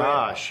even know it. Oh my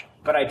gosh.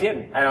 But I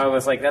didn't. And I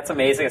was like, that's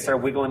amazing. I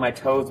started wiggling my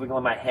toes,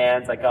 wiggling my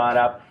hands. I got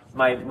up.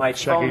 My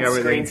phone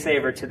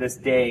screensaver to this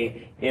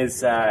day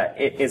is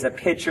a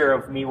picture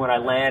of me when I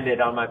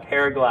landed on my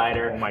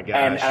paraglider. Oh my gosh.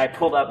 And I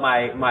pulled up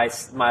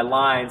my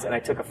lines and I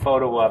took a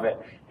photo of it.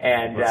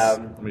 And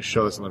let me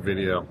show this in the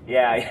video.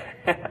 Yeah.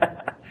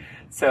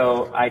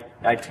 So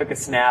I took a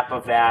snap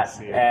of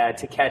that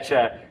to catch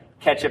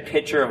a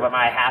picture of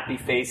my happy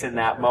face in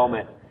that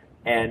moment.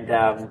 And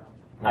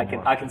I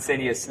can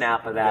send you a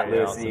snap of that,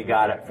 Lewis, and you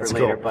got it for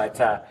later. Cool.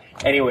 But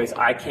anyways,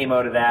 I came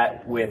out of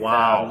that with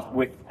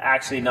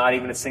actually not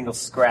even a single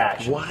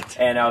scratch. What?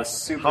 And I was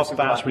super. How super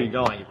fast lucky. were you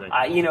going? You think?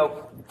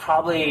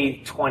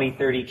 Probably 20,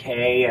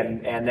 30K,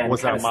 and then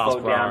kind of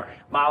slowed down.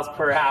 Miles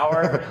per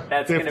hour.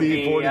 That's going to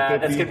be 40,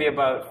 that's going to be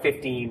about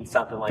 15,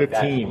 something like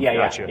 15, that.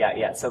 gotcha.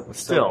 Yeah. So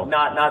still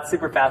not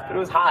super fast, but it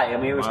was high. I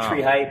mean, it was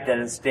tree height, then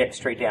it's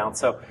straight down.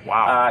 So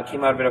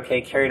came out of it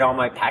okay. Carried all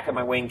my pack on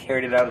my wing,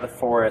 carried it out of the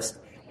forest.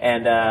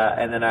 And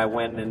then I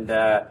went and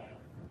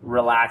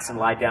relaxed and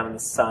lied down in the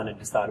sun and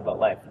just thought about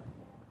life.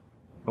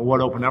 And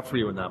what opened up for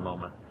you in that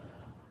moment?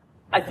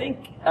 I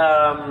think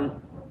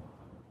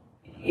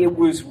it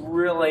was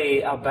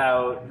really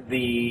about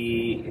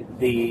the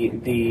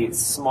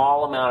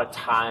small amount of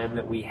time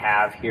that we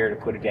have here to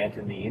put a dent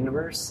in the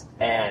universe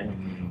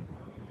and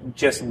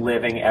just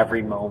living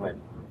every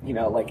moment.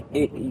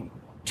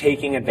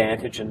 Taking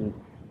advantage and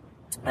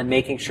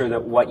making sure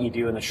that what you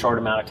do in the short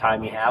amount of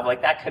time you have,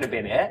 like that could have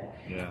been it.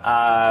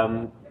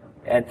 Yeah.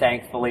 And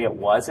thankfully it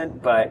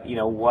wasn't, but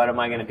what am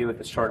I going to do with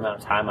the short amount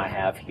of time I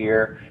have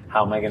here?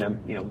 How am I going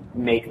to,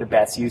 make the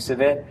best use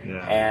of it?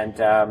 Yeah.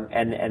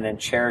 And then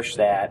cherish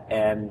that.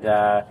 And,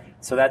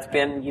 so that's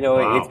been,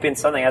 it's been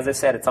something, as I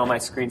said, it's on my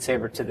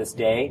screensaver to this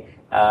day,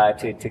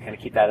 to kind of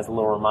keep that as a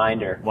little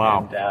reminder.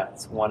 Wow. And,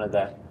 it's one of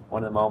the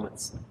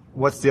moments.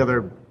 What's the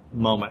other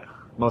moment,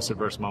 most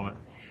adverse moment?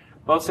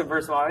 Most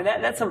adverse moment.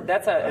 That's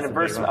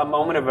a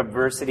moment of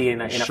adversity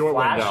in a short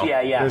flash.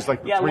 Window. Yeah. There's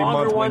like yeah, 3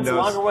 month windows.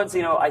 Longer ones.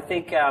 I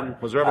think.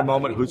 Was there ever a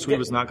moment Hootsuite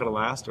was not going to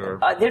last, or?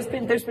 There's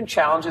been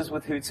challenges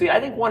with Hootsuite.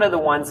 I think one of the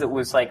ones that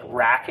was like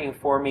racking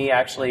for me,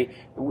 actually,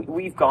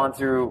 we've gone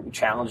through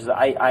challenges.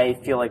 I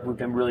feel like we've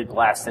been really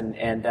blessed,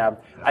 and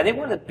I think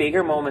one of the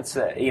bigger moments,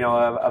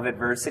 of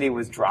adversity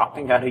was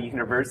dropping out of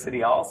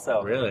university.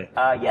 Also, really,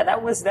 yeah,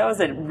 that was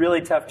a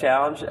really tough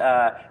challenge.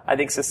 I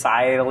think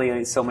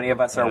societally, so many of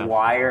us are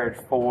wired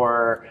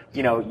for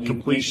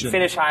you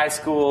finish high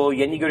school,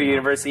 then you go to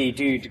university, you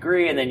do your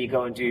degree, and then you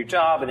go and do your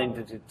job, and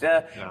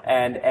then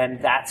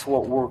and that's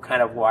what we're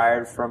kind of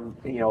wired from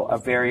a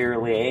very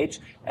early age.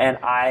 And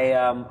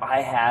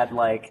I had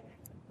like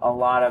a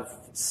lot of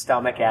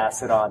stomach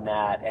acid on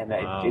that, and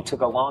it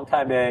took a long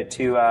time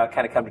to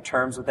kind of come to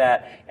terms with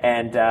that,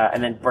 and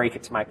then break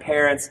it to my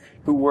parents,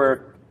 who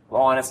were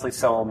honestly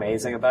so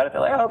amazing about it.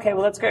 They're like, oh, okay,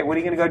 well, that's great. What are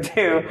you going to go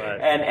do?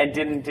 Right. And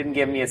didn't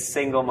give me a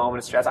single moment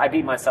of stress. I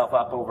beat myself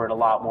up over it a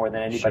lot more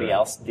than anybody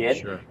else did.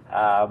 Sure.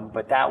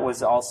 But that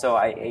was also,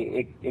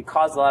 it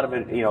caused a lot of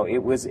it.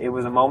 It was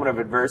a moment of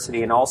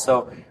adversity, and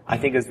also I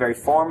think it was very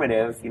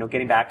formative.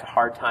 Getting back to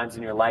hard times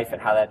in your life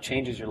and how that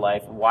changes your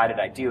life, and why did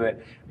I do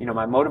it?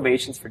 My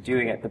motivations for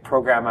doing it. The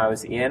program I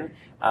was in,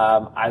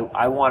 I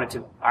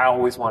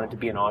always wanted to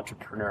be an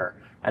entrepreneur.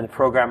 And the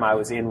program I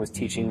was in was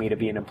teaching me to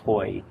be an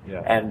employee.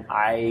 Yeah. And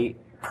I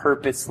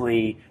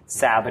purposely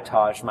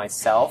sabotaged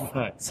myself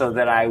so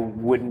that I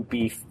wouldn't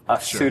be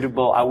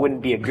I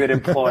wouldn't be a good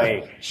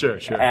employee. Sure.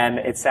 And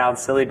it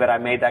sounds silly, but I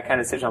made that kind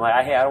of decision. I'm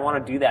like, hey, I don't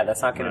want to do that.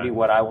 That's not going to be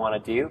what I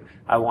want to do.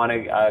 I want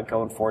to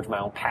go and forge my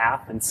own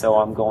path. And so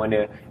I'm going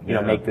to,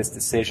 make this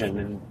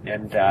decision.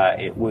 And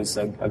it was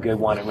a good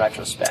one in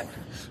retrospect.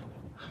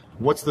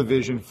 What's the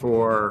vision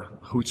for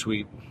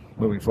Hootsuite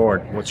moving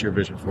forward? What's your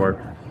vision for it?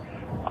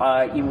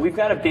 We've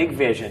got a big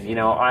vision.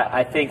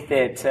 I think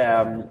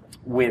that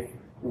with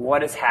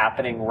what is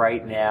happening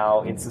right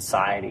now in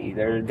society,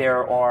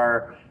 there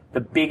are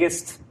the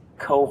biggest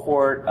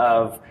cohort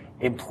of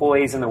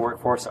employees in the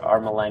workforce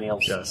are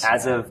millennials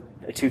as of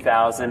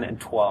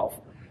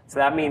 2012. So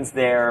that means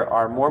there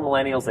are more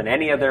millennials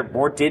than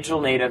more digital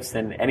natives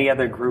than any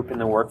other group in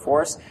the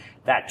workforce.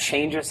 That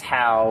changes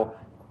how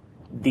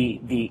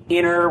the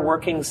inner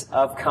workings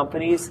of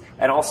companies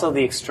and also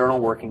the external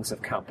workings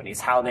of companies,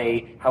 how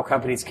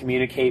companies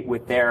communicate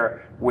with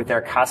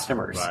their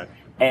customers. Right.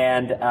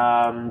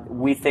 And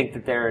we think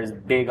that there is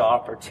big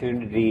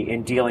opportunity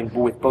in dealing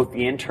with both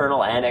the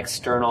internal and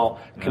external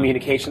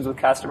communications with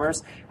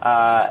customers.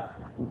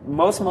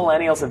 Most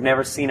millennials have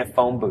never seen a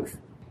phone booth.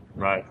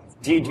 Right.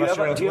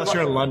 Unless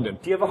you're in London.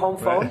 Do you have a home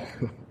phone?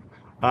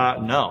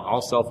 Right. No,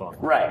 all cell phone.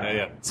 Right.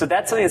 Yeah. So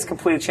that's something that's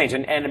completely changed.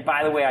 And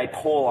by the way, I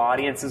poll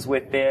audiences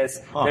with this.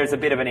 There's a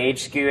bit of an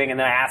age skewing, and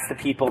then I ask the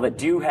people that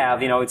do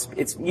have,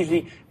 it's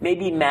usually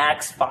maybe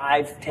max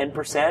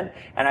 5-10%,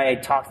 and I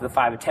talk to the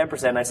 5 to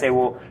 10%, and I say,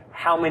 well,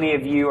 how many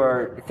of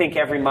you think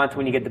every month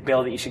when you get the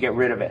bill that you should get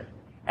rid of it?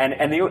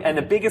 And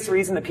the biggest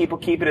reason that people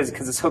keep it is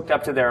because it's hooked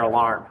up to their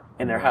alarm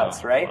in their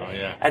house, right?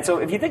 Yeah. And so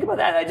if you think about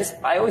that,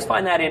 I always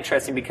find that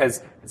interesting,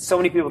 because so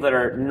many people that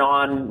are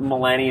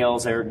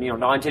non-millennials or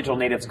non-digital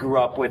natives grew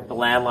up with the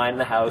landline in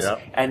the house,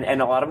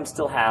 and a lot of them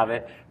still have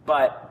it.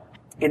 But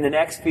in the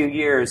next few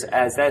years,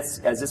 as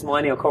this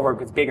millennial cohort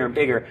gets bigger and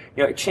bigger,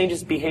 it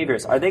changes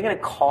behaviors. Are they going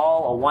to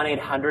call a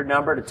 1-800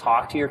 number to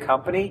talk to your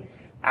company?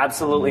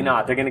 Absolutely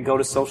not. They're going to go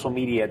to social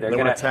media. They're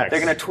going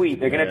to tweet.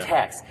 They're going to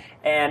text.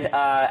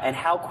 And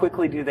how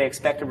quickly do they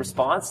expect a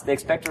response? They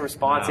expect a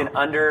response in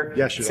under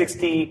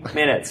 60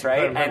 minutes,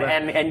 right?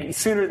 And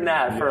sooner than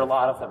that for a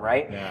lot of them,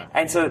 right? Yeah.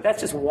 And so that's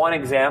just one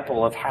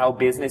example of how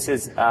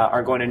businesses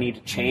are going to need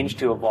to change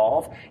to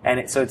evolve.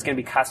 And so it's going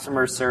to be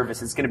customer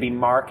service. It's going to be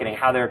marketing,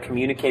 how they're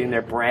communicating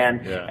their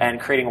brand and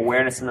creating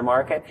awareness in the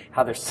market,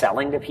 how they're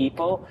selling to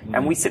people.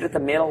 And we sit at the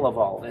middle of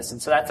all this.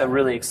 And so that's a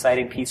really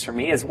exciting piece for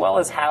me, as well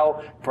as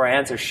how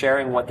brands are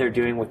sharing what they're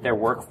doing with their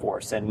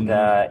workforce.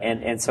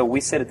 And so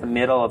we sit at the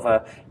middle of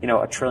a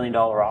 $1 trillion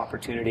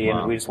opportunity,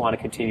 and we just want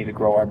to continue to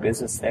grow our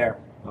business there.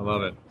 I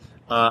love it.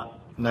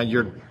 Now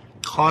you're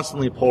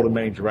constantly pulled in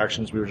many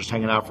directions. We were just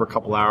hanging out for a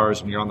couple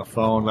hours, and you're on the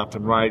phone left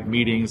and right,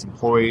 meetings,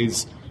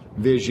 employees,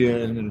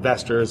 vision,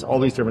 investors, all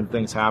these different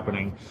things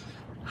happening.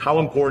 How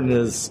important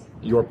is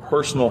your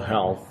personal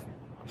health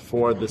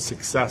for the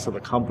success of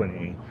the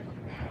company,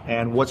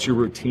 and what's your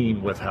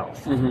routine with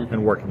health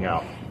and working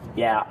out?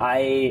 Yeah,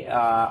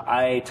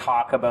 I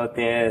talk about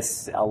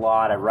this a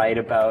lot. I write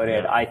about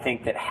it. I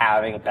think that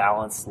having a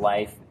balanced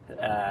life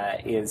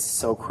is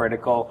so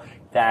critical.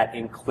 That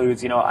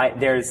includes,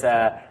 there's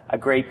a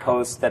great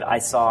post that I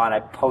saw, and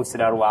I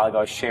posted out a while ago.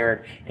 I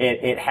shared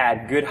it. It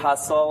had good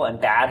hustle and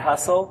bad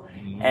hustle.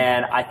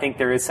 And I think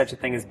there is such a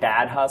thing as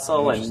bad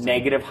hustle and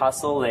negative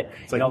hustle. That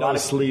it's like no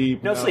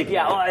sleep. No sleep.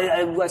 Yeah,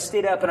 I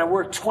stayed up and I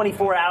worked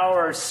 24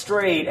 hours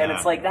straight, and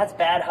it's like that's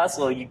bad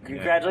hustle.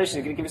 Congratulations,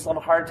 you're gonna give yourself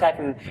a heart attack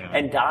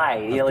and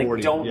die.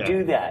 Don't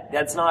do that.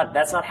 That's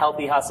not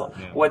healthy hustle.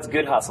 What's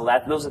good hustle?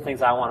 Those are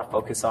things I want to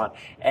focus on.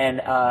 And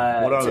what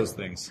are those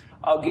things?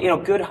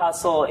 Good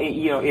hustle.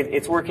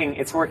 It's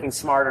working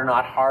smarter,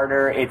 not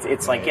harder.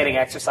 It's like getting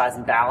exercise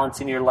and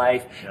balance in your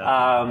life.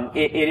 Yeah.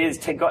 It is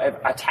to go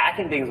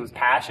attacking things with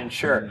passion.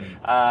 Sure.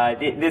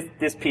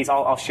 This piece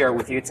I'll share it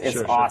with you. It's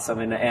Sure. awesome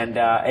and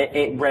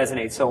it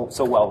resonates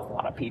so well with a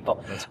lot of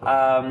people. That's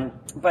cool.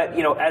 But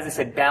as I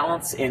said,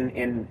 balance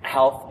in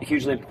health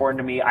hugely important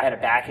to me. I had a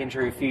back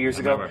injury a few years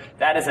ago. Remember.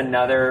 That is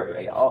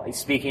another.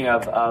 Speaking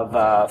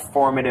of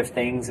formative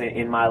things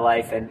in my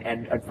life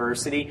and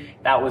adversity,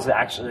 that was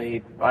actually.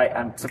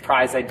 I'm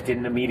surprised I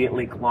didn't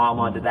immediately glom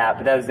onto that,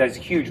 but that was a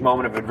huge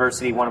moment of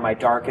adversity. One of my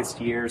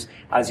darkest years.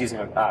 I was using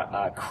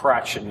a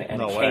crutch and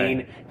a cane.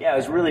 Way. Yeah, it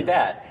was really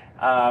bad.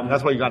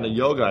 That's why you got into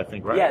yoga, I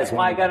think, right? Yeah, that's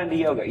why I got into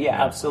yoga.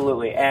 Yeah,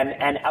 absolutely.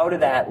 And out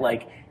of that,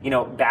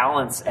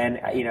 balance and,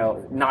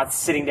 not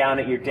sitting down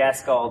at your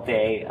desk all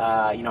day.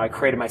 I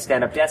created my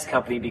stand-up desk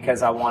company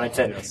because I wanted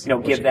to,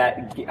 give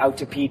that out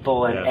to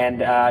people and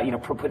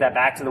put that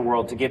back to the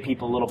world to give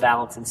people a little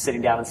balance in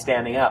sitting down and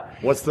standing up.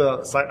 What's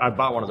the site? I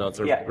bought one of those.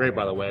 They're great,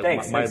 by the way.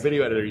 Thanks. My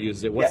video editor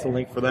used it. What's the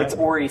link for that? It's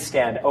Ori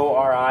Stand.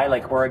 ORI,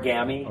 like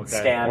origami, okay.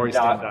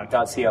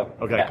 stand.co.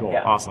 Okay, cool.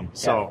 Awesome.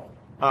 So,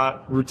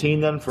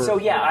 routine then for... So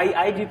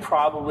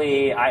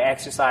I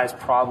exercise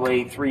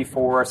probably 3,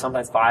 4,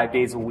 sometimes 5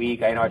 days a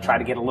week. I try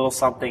to get a little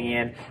something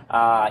in.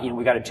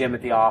 We got a gym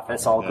at the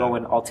office. I'll go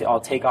and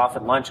I'll take off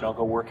at lunch and I'll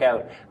go work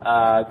out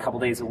a couple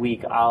days a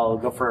week. I'll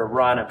go for a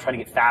run. I'm trying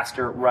to get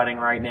faster at running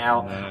right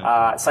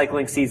now.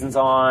 Cycling season's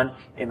on.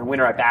 In the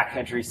winter, I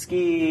backcountry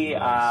ski.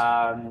 Nice.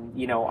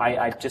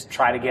 I just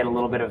try to get a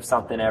little bit of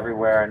something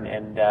everywhere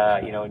and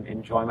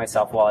enjoy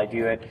myself while I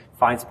do it.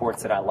 Find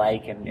sports that I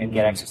like and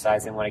get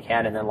exercise in when I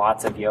can. And then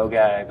lots of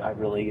yoga. I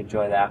really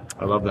enjoy that.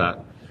 I love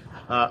that.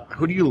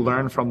 Who do you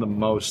learn from the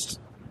most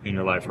in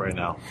your life right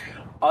now?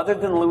 Other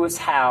than Lewis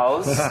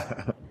Howes,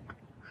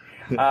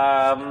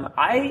 I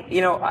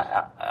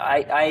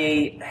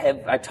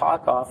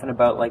talk often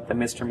about like the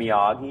Mr.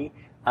 Miyagi,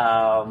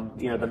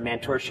 the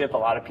mentorship. A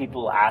lot of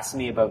people ask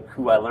me about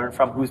who I learned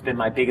from, who's been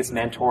my biggest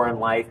mentor in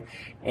life,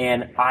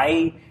 and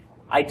I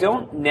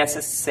don't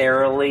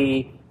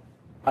necessarily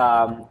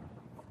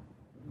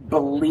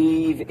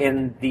believe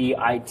in the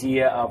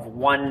idea of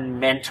one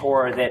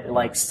mentor that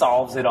like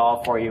solves it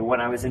all for you. When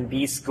I was in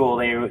B school,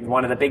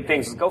 one of the big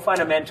things was go find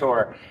a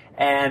mentor,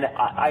 and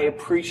I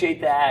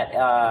appreciate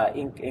that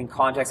in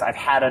context. I've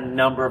had a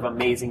number of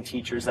amazing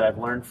teachers that I've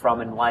learned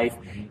from in life.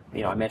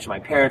 I mentioned my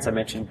parents, I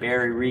mentioned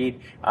Barry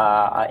Reed,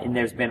 and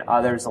there's been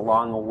others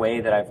along the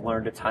way that I've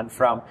learned a ton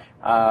from.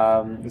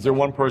 Is there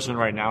one person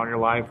right now in your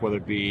life, whether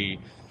it be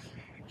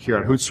here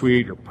at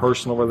Hootsuite or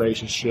personal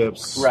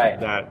relationships,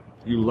 that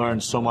you learn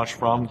so much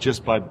from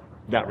just by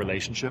that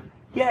relationship?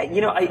 Yeah,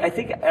 I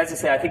think, as I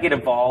say, I think it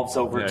evolves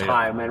over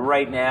time. And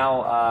right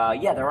now,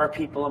 there are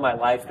people in my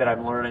life that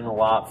I'm learning a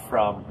lot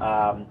from.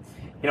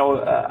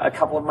 A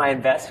couple of my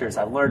investors,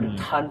 I've learned a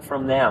ton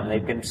from them.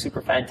 They've been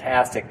super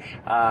fantastic.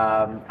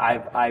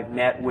 I've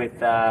met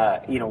with,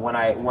 when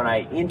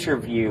I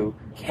interview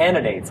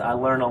candidates, I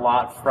learn a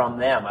lot from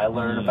them. I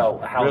learn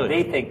about how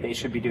they think they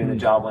should be doing the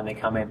job when they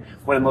come in.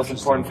 One of the most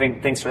important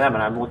things for them,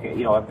 and I've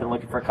been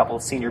looking for a couple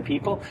of senior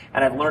people,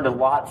 and I've learned a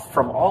lot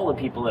from all the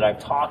people that I've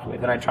talked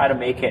with, and I try to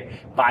make it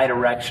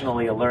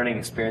bi-directionally a learning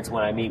experience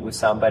when I meet with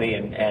somebody,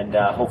 and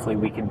hopefully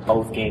we can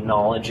both gain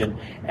knowledge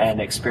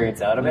and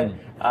experience out of it.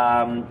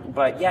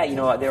 But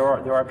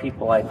there are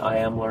people I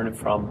am learning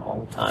from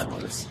all the time.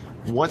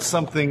 What's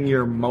something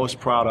you're most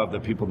proud of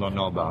that people don't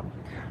know about?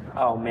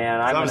 Oh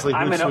man, I'm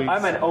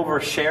an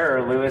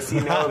oversharer, Lewis.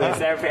 You know this.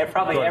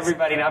 Probably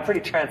everybody. I'm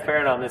pretty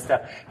transparent on this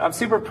stuff. I'm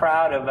super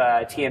proud of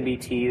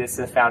TMBT. This is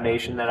a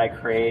foundation that I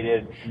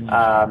created,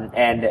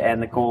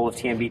 and the goal of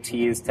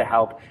TMBT is to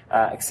help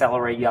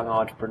accelerate young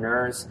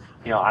entrepreneurs.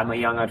 I'm a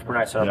young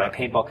entrepreneur. I started my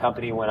paintball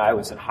company when I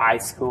was in high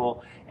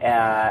school,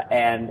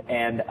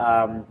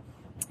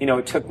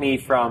 it took me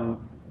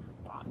from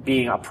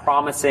being a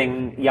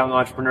promising young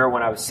entrepreneur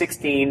when I was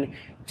 16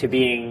 to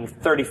being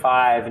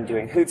 35 and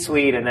doing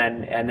Hootsuite and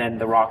then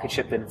the rocket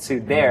ship that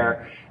ensued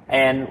there.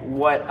 And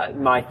what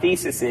my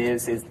thesis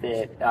is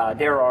that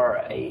there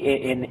are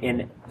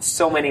in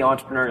so many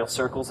entrepreneurial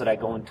circles that I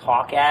go and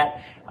talk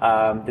at,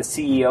 the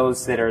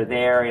CEOs that are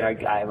there.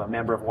 I'm a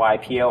member of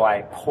YPO.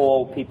 I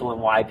poll people in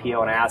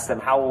YPO and I ask them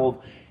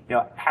how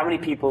many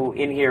people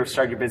in here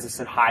started your business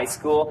in high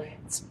school?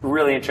 It's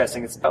really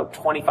interesting. It's about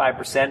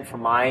 25%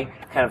 from my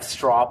kind of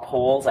straw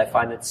polls. I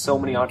find that so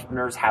many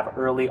entrepreneurs have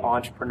early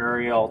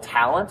entrepreneurial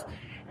talent.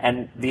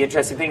 And the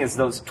interesting thing is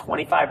those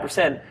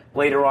 25%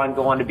 later on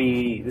go on to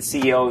be the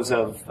CEOs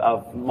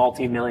of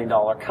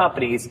multi-million-dollar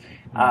companies.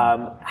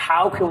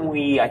 How can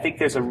I think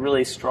there's a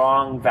really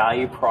strong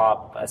value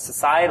prop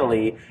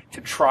societally to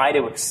try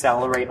to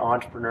accelerate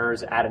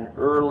entrepreneurs at an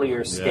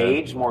earlier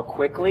stage more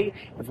quickly.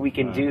 If we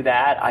can do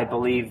that, I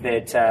believe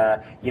that,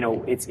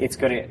 it's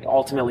going to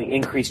ultimately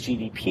increase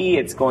GDP.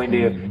 It's going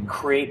to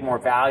create more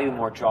value,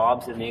 more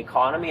jobs in the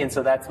economy. And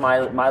so that's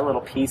my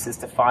little piece, is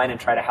to find and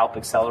try to help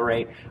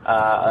accelerate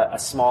a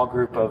small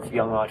group of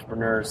young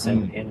entrepreneurs.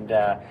 And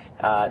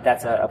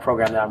that's a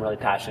program that I'm really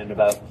passionate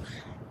about.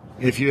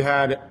 If you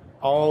had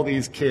all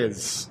these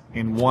kids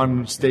in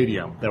one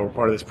stadium that were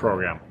part of this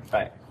program.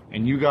 Right.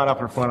 And you got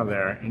up in front of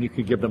there and you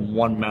could give them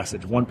one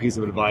message, one piece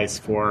of advice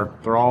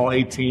they're all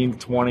 18,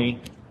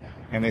 20,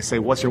 and they say,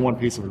 what's your one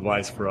piece of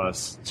advice for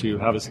us to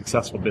have a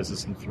successful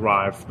business and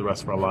thrive for the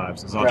rest of our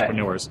lives as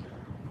entrepreneurs? Right.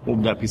 What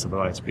would that piece of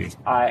advice be?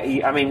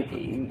 I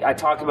mean, I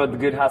talked about the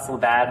good hustle,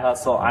 the bad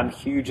hustle. I'm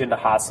huge into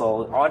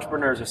hustle.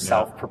 Entrepreneurs are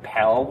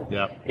self-propelled.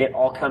 Yep. It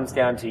all comes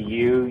down to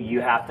you. You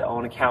have to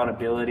own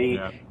accountability.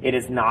 Yep. It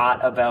is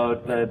not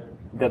about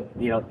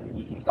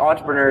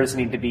entrepreneurs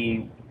need to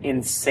be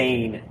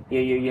insane.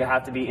 You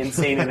have to be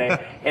insane in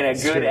a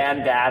good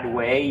and bad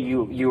way.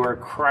 You are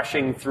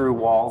crushing through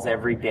walls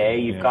every day.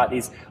 You've got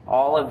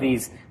all of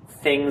these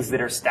things that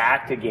are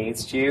stacked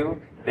against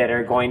you that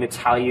are going to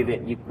tell you that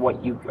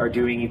what you are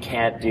doing you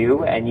can't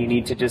do, and you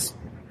need to just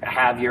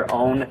have your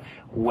own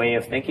way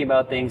of thinking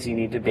about things. You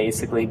need to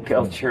basically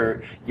build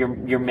your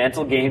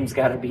mental game's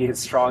got to be as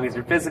strong as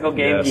your physical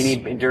game. Yes. You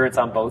need endurance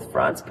on both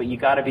fronts, but you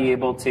got to be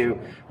able to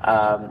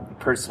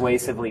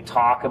persuasively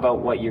talk about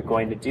what you're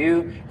going to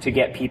do to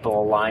get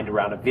people aligned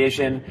around a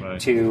vision, right.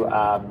 to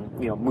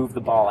move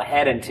the ball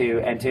ahead, and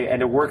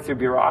to work through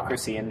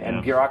bureaucracy.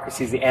 And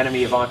bureaucracy is the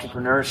enemy of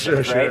entrepreneurship,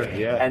 right? Sure,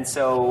 yeah. And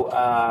so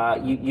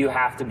you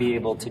have to be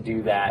able to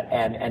do that,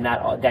 and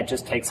that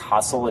just takes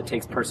hustle. It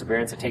takes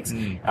perseverance. It takes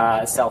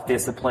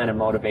self-discipline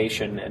and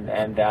motivation,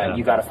 and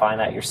you got to find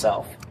that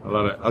yourself. I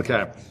love it.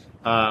 Okay.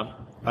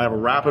 I have a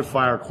rapid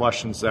fire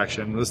question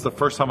section. This is the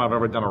first time I've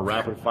ever done a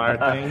rapid fire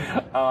thing.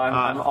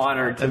 I'm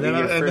honored to be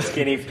your first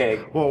guinea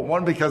pig. Well,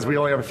 one, because we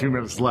only have a few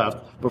minutes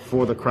left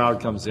before the crowd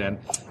comes in.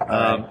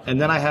 Right.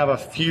 And then I have a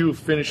few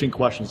finishing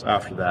questions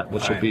after that,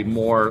 which will be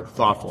more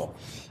thoughtful.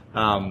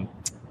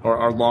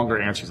 Or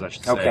longer answers, I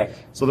should say. Okay.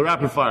 So the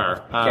rapid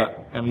fire.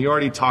 And you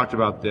already talked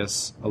about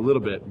this a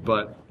little bit,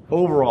 but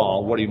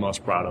overall, what are you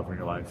most proud of in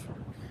your life?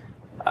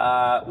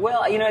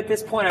 Well, at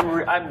this point,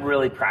 I'm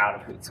really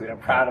proud of Hootsuite. I'm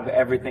proud of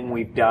everything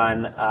we've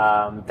done.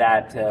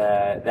 That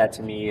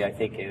to me, I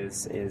think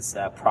is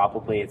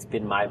probably, it's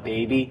been my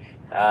baby.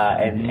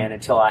 And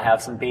until I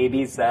have some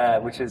babies,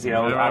 which is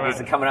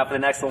obviously coming up in the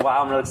next little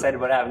while, I'm really excited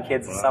about having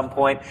kids at some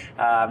point.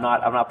 I'm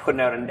not putting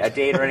out a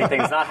date or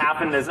anything. It's not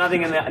happening. There's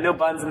nothing no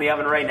buns in the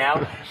oven right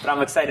now. But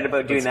I'm excited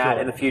about doing that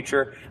in the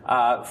future.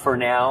 For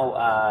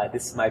now,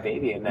 this is my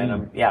baby, and then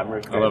I'm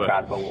really very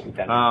proud about what we've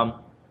done.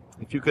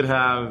 If you could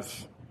have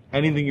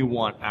anything you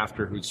want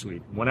after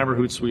Hootsuite, whenever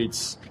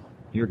Hootsuite's,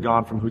 you're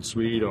gone from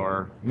Hootsuite,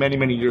 or many,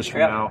 many years from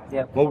now,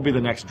 what would be the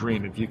next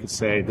dream if you could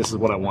say, this is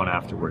what I want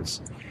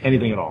afterwards?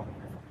 Anything at all?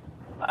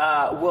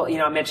 Well,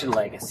 I mentioned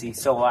legacy.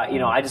 So,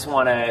 I just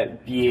want to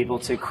be able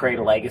to create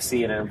a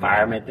legacy in an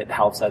environment that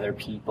helps other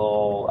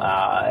people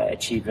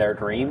achieve their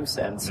dreams.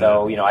 And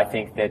so, I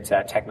think that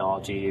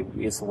technology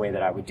is the way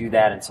that I would do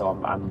that. And so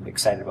I'm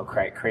excited about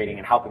creating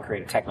and helping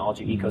create a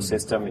technology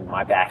ecosystem in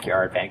my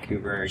backyard,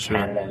 Vancouver,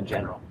 Canada in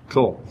general.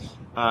 Cool.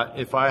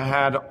 If I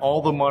had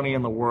all the money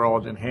in the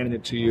world and handed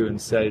it to you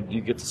and said, you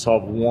get to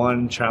solve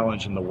one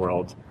challenge in the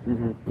world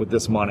with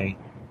this money,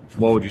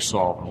 what would you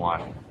solve and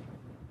why?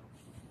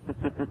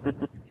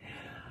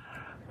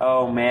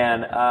 Oh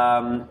man,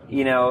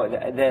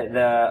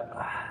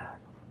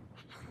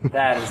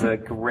 that is a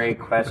great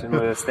question,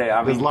 Louis.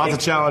 There's lots of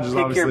challenges,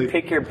 obviously.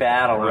 Pick your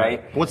battle,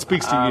 right? What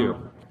speaks to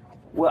you?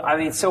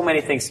 Well, so many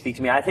things speak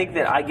to me. I think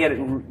that I get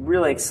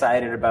really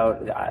excited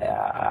about.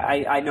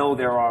 I know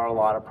there are a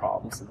lot of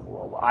problems in the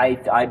world.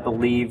 I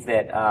believe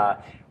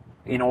that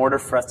in order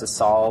for us to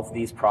solve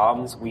these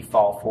problems, we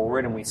fall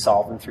forward and we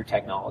solve them through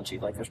technology.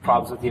 Like there's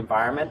problems with the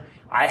environment.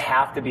 I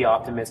have to be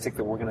optimistic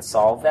that we're going to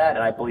solve that,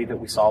 and I believe that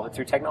we solve it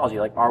through technology.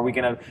 Like, are we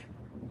going to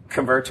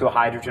convert to a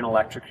hydrogen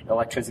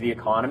electricity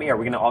economy? Are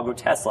we going to all go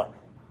Tesla?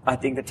 I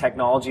think the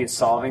technology is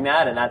solving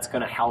that, and that's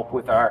going to help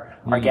with our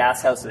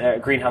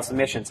greenhouse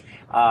emissions.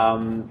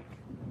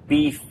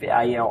 Beef,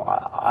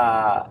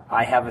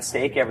 I have a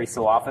steak every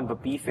so often,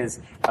 but beef is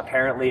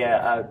apparently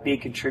a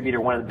big contributor,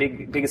 one of the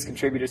biggest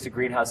contributors to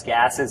greenhouse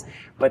gases.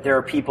 But there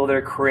are people that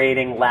are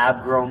creating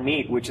lab-grown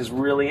meat, which is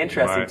really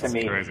interesting to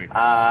me. Crazy.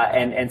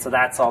 And so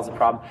that solves the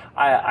problem.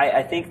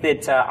 I think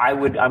that I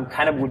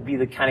would be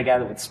the kind of guy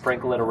that would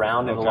sprinkle it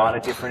around in a lot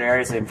of different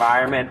areas. The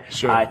environment,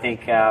 I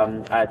think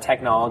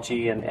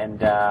technology,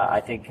 and I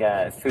think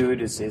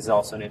food is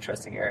also an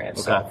interesting area to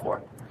solve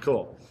for.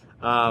 Cool.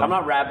 I'm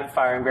not rapid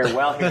firing very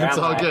well here. It's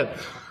all good.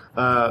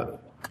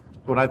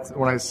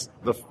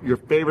 Your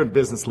favorite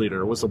business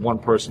leader, what's the one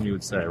person you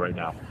would say right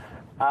now?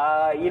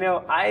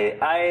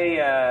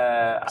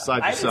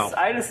 Besides yourself.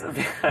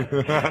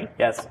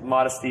 Yes,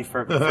 modesty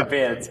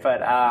forbids,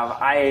 but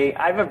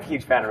I'm a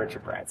huge fan of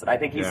Richard Branson. I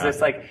think he's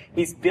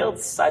he's built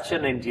such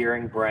an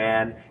endearing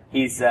brand.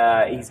 He's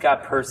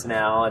got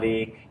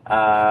personality,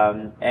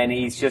 and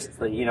he's just,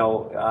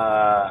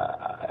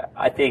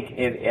 I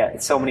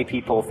think so many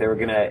people, if they were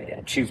going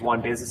to choose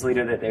one business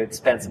leader that they would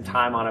spend some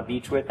time on a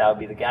beach with, that would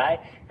be the guy.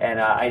 And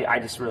I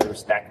just really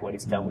respect what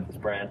he's done with his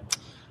brand.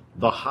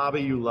 The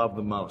hobby you love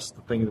the most,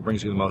 the thing that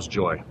brings you the most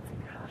joy?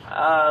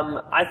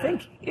 I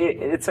think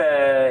it's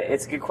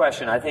a good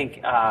question. I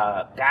think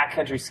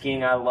backcountry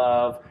skiing I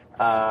love.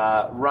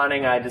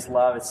 Running, I just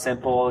love. It's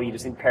simple. You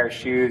just need a pair of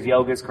shoes.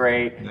 Yoga's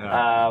great.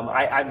 Yeah.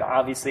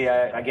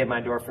 I get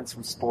my endorphins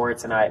from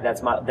sports, and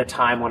that's the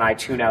time when I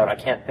tune out. I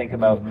can't think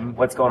about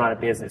what's going on in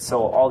business.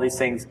 So all these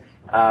things,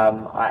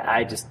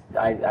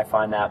 I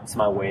find that's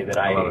my way that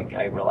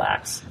I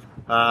relax.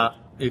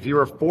 If you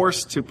were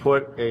forced to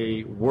put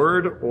a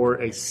word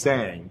or a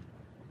saying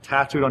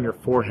tattooed on your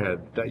forehead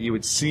that you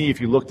would see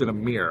if you looked in a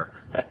mirror,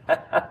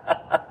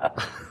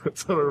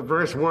 so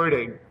reverse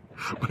wording,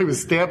 but it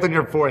was stamped on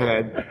your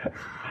forehead,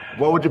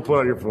 what would you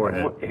put on your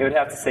forehead? It would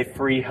have to say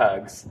free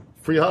hugs.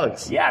 Free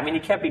hugs. Yeah, I mean, you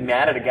can't be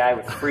mad at a guy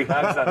with free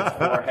hugs on his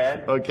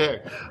forehead.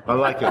 Okay, I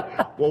like it.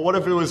 Well, what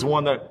if it was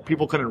one that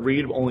people couldn't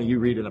read, only you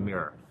read in a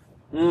mirror?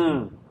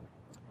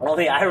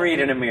 Only I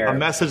read in a mirror. A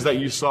message that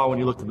you saw when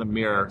you looked in the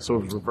mirror, so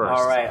it was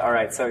reversed. All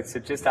right. So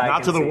just I Not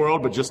can to the see.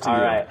 world, but just to you.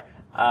 All right.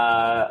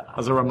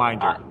 As a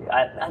reminder.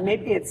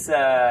 Maybe it's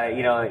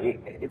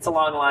it's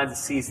along the lines of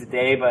seize the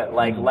day, but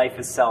like life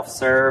is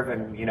self-serve,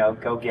 and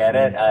go get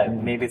it.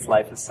 Maybe it's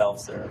life is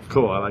self-serve.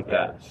 Cool, I like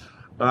that.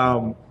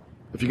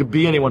 If you could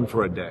be anyone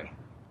for a day,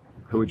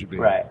 who would you be?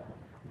 Right.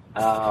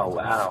 Oh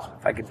wow!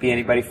 If I could be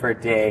anybody for a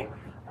day,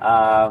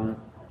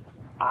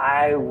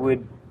 I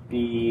would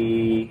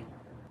be.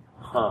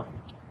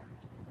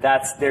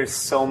 There's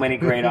so many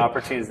great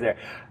opportunities there.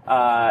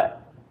 I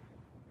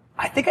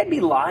think I'd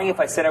be lying if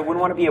I said I wouldn't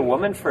want to be a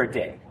woman for a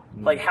day.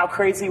 Like, how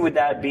crazy would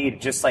that be to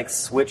just like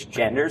switch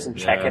genders and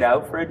check it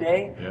out for a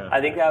day? Yeah. I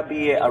think that would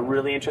be a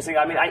really interesting.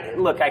 I mean,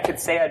 I could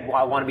say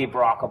I want to be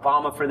Barack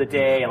Obama for the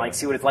day and like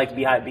see what it's like to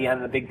be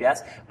behind the big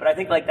desk. But I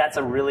think like that's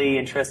a really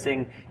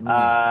interesting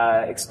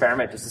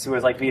experiment, just to see what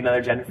it's like to be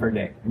another gender for a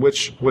day.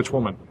 Which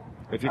woman?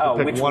 If you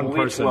could pick one person.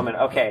 Which woman?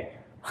 Okay.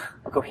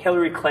 I'll go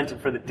Hillary Clinton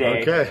for the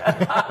day. Okay.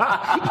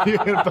 I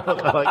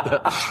like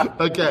that.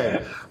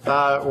 Okay.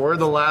 We're in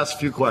the last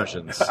few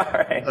questions. All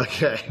right.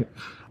 Okay.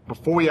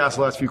 Before we ask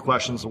the last few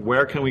questions,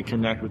 where can we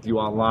connect with you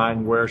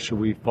online? Where should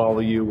we follow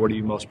you? What are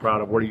you most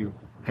proud of? What are you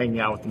hanging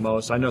out with the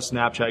most? I know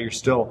Snapchat, you're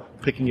still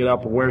picking it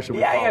up, but where should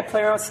we follow? Yeah, I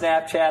play around with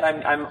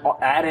Snapchat. I'm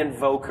at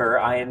Invoker,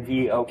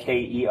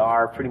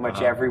 Invoker, pretty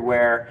much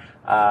everywhere.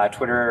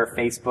 Twitter,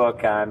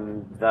 Facebook.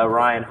 I'm the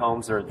Ryan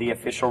Holmes, or the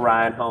official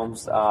Ryan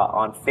Holmes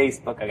on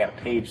Facebook. I got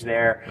a page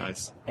there.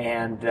 Nice.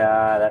 And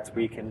that's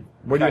where you can.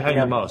 Where do you hang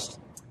the most?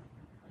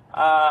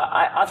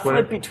 I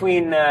flip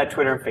between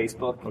Twitter and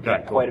Facebook Okay,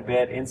 cool. quite a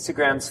bit.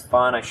 Instagram's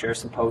fun. I share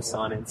some posts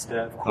on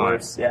Insta, of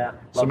course. Right. Yeah.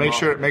 So make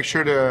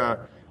sure to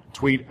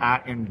tweet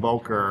at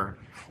Invoker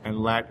and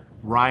let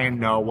Ryan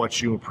know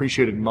what you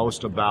appreciated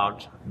most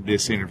about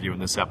this interview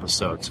and this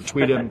episode. So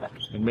tweet him,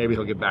 and maybe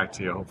he'll get back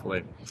to you,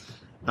 hopefully.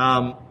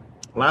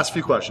 Last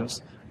few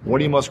questions.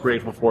 What are you most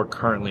grateful for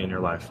currently in your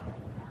life?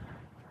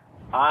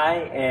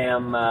 I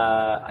am,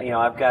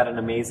 I've got an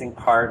amazing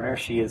partner.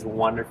 She is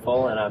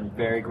wonderful, and I'm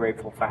very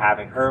grateful for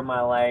having her in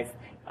my life.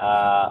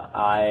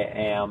 I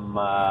am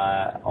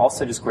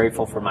also just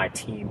grateful for my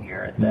team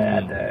here at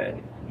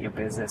the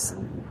business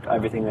and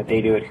everything that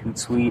they do at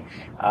Hootsuite.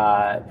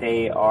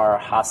 They are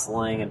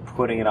hustling and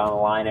putting it on the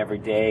line every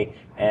day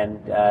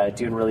and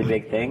doing really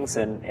big things,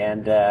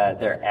 and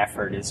their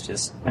effort is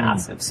just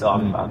massive. So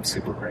I'm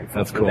super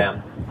grateful for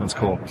them. That's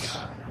cool.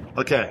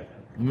 Okay.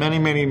 Many,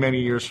 many, many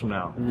years from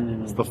now,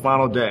 it's the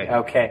final day.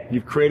 Okay.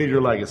 You've created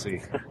your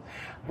legacy.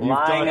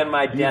 Lying on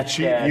my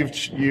deathbed.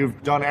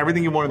 You've done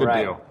everything you wanted to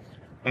do.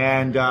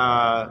 And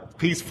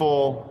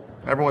peaceful,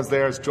 everyone's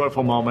there, it's a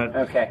joyful moment.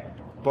 Okay.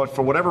 But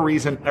for whatever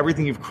reason,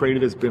 everything you've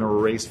created has been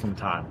erased from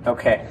time.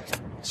 Okay.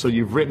 So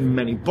you've written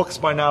many books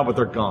by now, but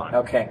they're gone.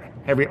 Okay.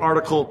 Every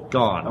article,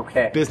 gone.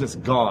 Okay. Business,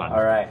 gone.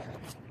 All right.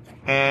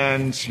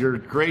 And your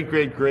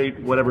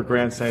great, whatever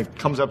grandson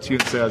comes up to you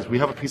and says, we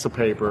have a piece of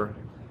paper,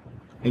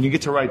 and you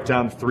get to write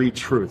down 3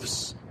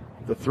 truths.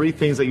 The 3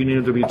 things that you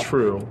needed to be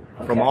true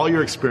from all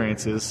your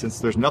experiences, since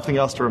there's nothing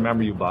else to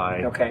remember you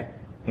by. Okay.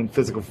 In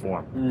physical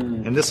form.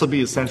 And this will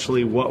be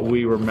essentially what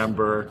we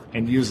remember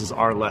and use as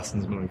our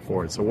lessons moving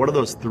forward. So what are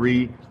those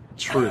 3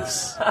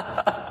 truths?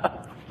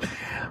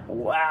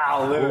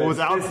 Wow, Lewis,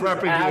 without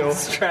prepping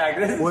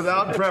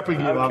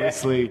you,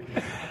 obviously.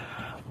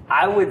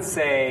 I would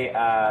say,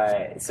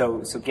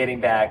 so getting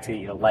back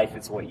to, life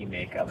is what you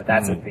make of it.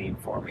 That's a theme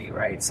for me,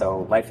 right?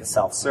 So life is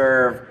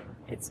self-serve.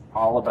 It's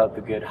all about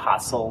the good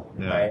hustle,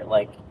 right?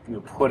 Like,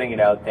 putting it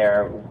out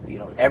there.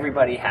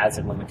 Everybody has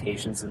their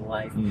limitations in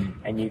life,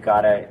 and you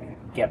gotta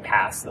get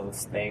past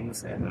those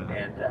things.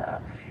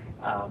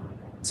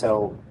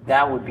 So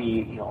that would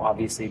be,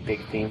 obviously a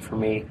big theme for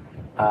me.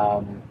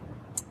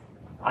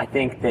 I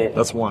think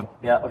that's one.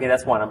 Yeah. Okay,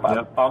 that's one.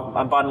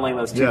 I'm bundling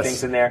those 2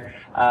 things in there.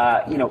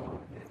 I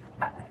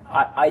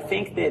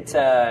think that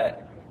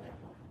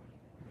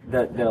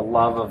the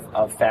love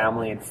of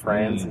family and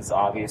friends is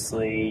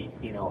obviously,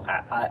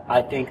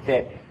 I think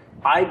that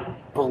I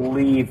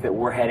believe that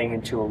we're heading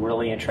into a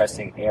really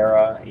interesting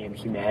era in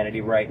humanity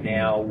right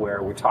now,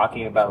 where we're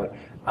talking about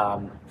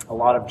a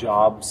lot of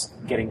jobs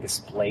getting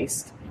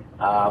displaced.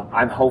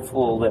 I'm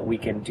hopeful that we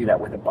can do that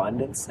with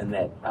abundance, and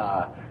that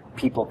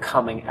people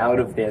coming out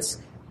of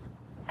this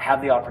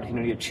have the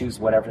opportunity to choose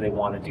whatever they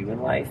want to do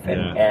in life.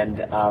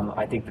 And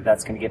I think that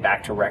that's going to get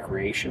back to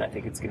recreation. I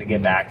think it's going to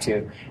get back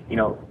to,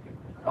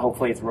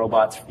 hopefully it's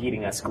robots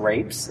feeding us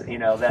grapes,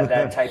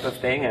 that type of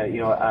thing,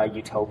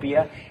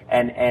 utopia.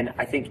 And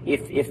I think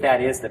if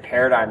that is the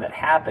paradigm that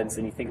happens,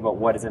 and you think about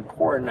what is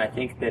important, I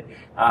think that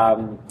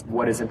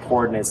what is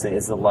important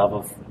is the love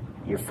of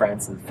your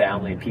friends and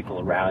family and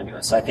people around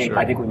you. So I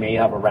think we may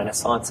have a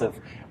renaissance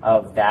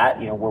of that,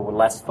 where we're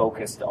less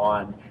focused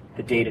on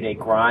the day-to-day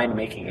grind,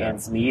 making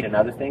ends meet and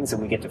other things,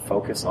 and we get to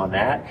focus on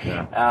that.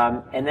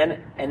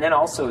 And then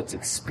also it's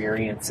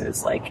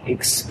experiences, like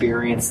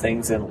experience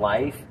things in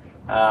life.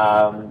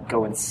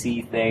 Go and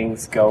see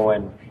things, go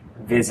and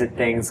visit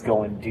things,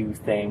 go and do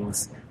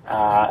things.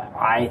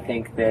 I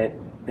think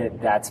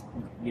that's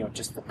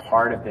just a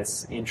part of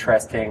this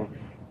interesting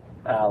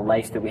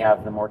life that we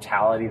have, the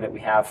mortality that we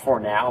have for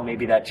now.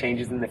 Maybe that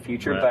changes in the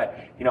future, but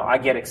I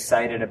get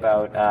excited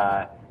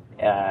about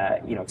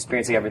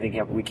experiencing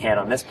everything we can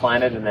on this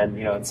planet, and then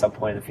at some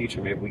point in the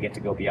future, maybe we get to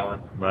go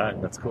beyond. Right,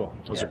 that's cool.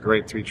 Those are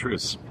great 3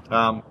 truths.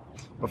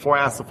 Before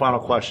I ask the final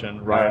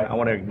question, Ryan, I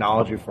want to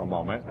acknowledge you for a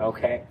moment.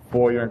 Okay.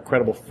 For your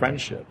incredible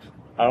friendship.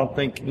 I don't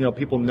think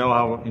people know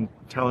how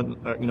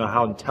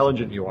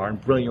intelligent you are and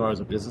brilliant you are as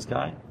a business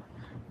guy,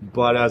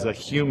 but as a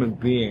human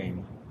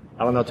being,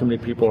 I don't know too many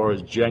people who are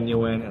as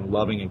genuine and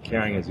loving and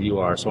caring as you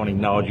are. So I want to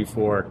acknowledge you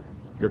for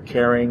your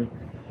caring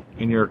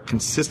and you're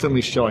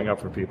consistently showing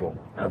up for people.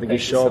 I think you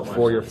show up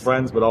for your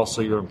friends, but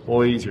also your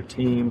employees, your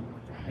team,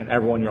 and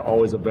everyone. You're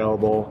always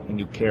available and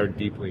you care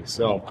deeply.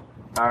 So.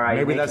 All right,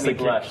 maybe that's the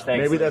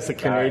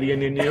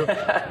Canadian in you,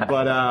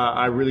 but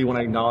I really want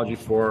to acknowledge you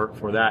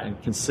for that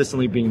and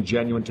consistently being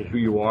genuine to who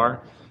you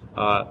are.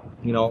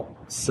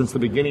 Since the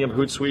beginning of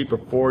Hootsuite,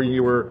 before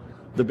you were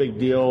the big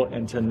deal,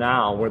 and to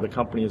now where the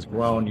company has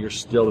grown, you're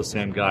still the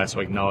same guy.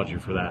 So I acknowledge you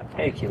for that.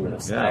 Thank you,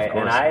 Lewis. Yeah, of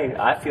course. And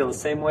I feel the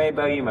same way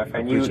about you, my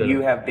friend.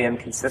 You have been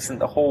consistent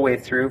the whole way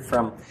through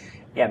from.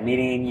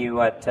 Meeting you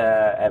at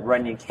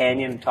Runyon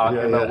Canyon, talking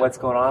about what's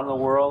going on in the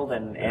world,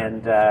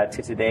 and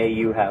to today,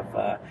 you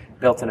have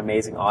built an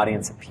amazing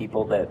audience of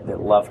people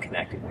that love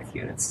connecting with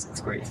you, and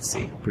it's great to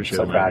see. Appreciate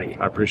it. So proud of you.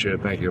 I appreciate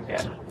it. Thank you.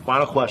 Yeah.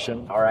 Final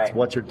question. All right.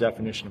 What's your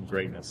definition of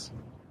greatness?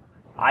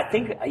 I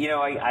think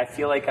I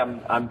feel like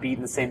I'm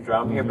beating the same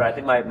drum here, but I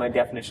think my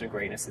definition of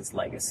greatness is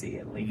legacy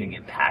and leaving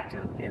impact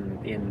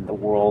in the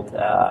world,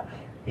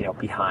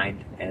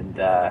 behind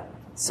and.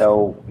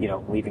 So,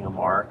 leaving a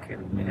mark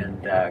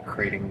and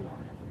creating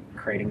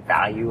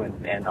value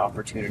and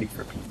opportunity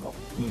for people.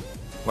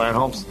 Ryan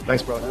Holmes,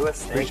 thanks, brother.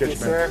 Lewis, thank you,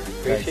 sir.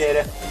 Appreciate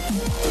it.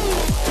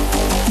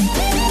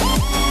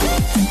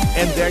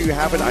 And there you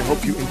have it. I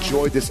hope you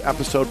enjoyed this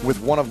episode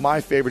with one of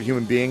my favorite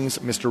human beings,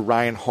 Mr.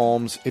 Ryan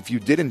Holmes. If you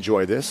did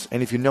enjoy this,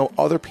 and if you know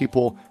other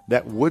people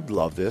that would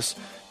love this,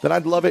 then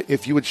I'd love it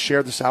if you would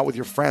share this out with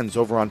your friends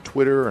over on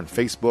Twitter and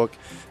Facebook.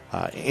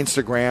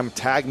 Instagram,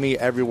 tag me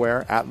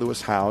everywhere at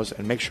Lewis Howes,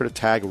 and make sure to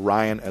tag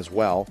Ryan as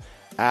well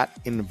at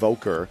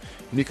Invoker.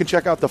 And you can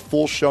check out the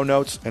full show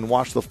notes and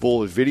watch the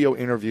full video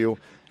interview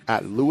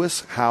at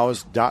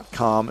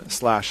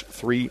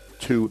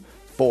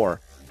lewishowes.com/324.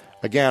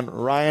 Again,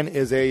 Ryan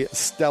is a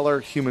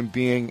stellar human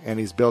being, and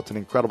he's built an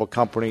incredible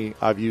company.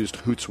 I've used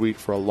Hootsuite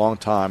for a long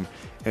time,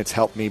 and it's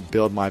helped me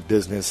build my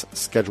business,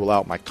 schedule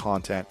out my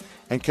content,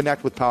 and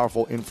connect with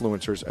powerful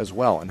influencers as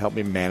well, and help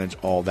me manage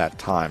all that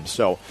time.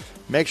 So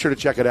make sure to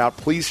check it out.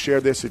 Please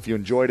share this if you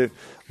enjoyed it.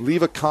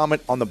 Leave a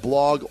comment on the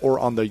blog or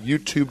on the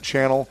YouTube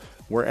channel,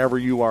 wherever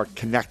you are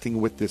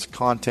connecting with this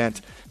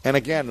content. And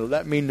again,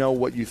 let me know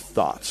what you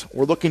thought.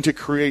 We're looking to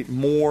create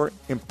more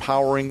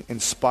empowering,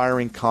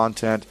 inspiring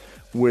content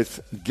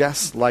with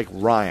guests like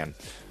Ryan.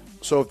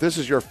 So if this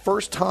is your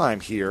first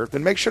time here,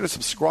 then make sure to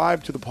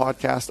subscribe to the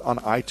podcast on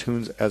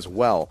iTunes as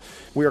well.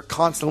 We are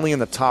constantly in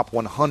the top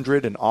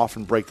 100 and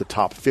often break the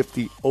top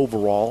 50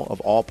 overall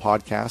of all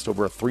podcasts,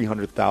 over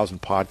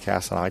 300,000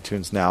 podcasts on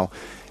iTunes now,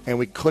 and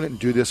we couldn't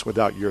do this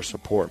without your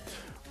support.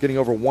 We're getting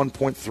over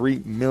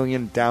 1.3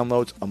 million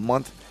downloads a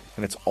month,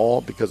 and it's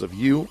all because of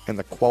you and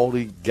the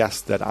quality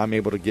guests that I'm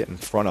able to get in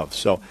front of.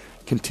 So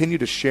continue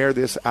to share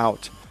this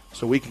out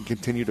so we can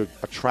continue to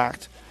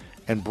attract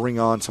and bring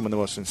on some of the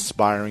most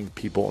inspiring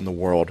people in the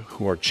world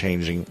who are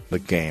changing the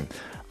game.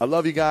 I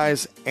love you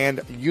guys, and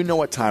you know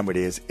what time it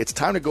is. It's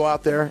time to go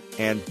out there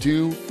and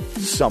do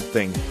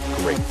something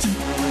great.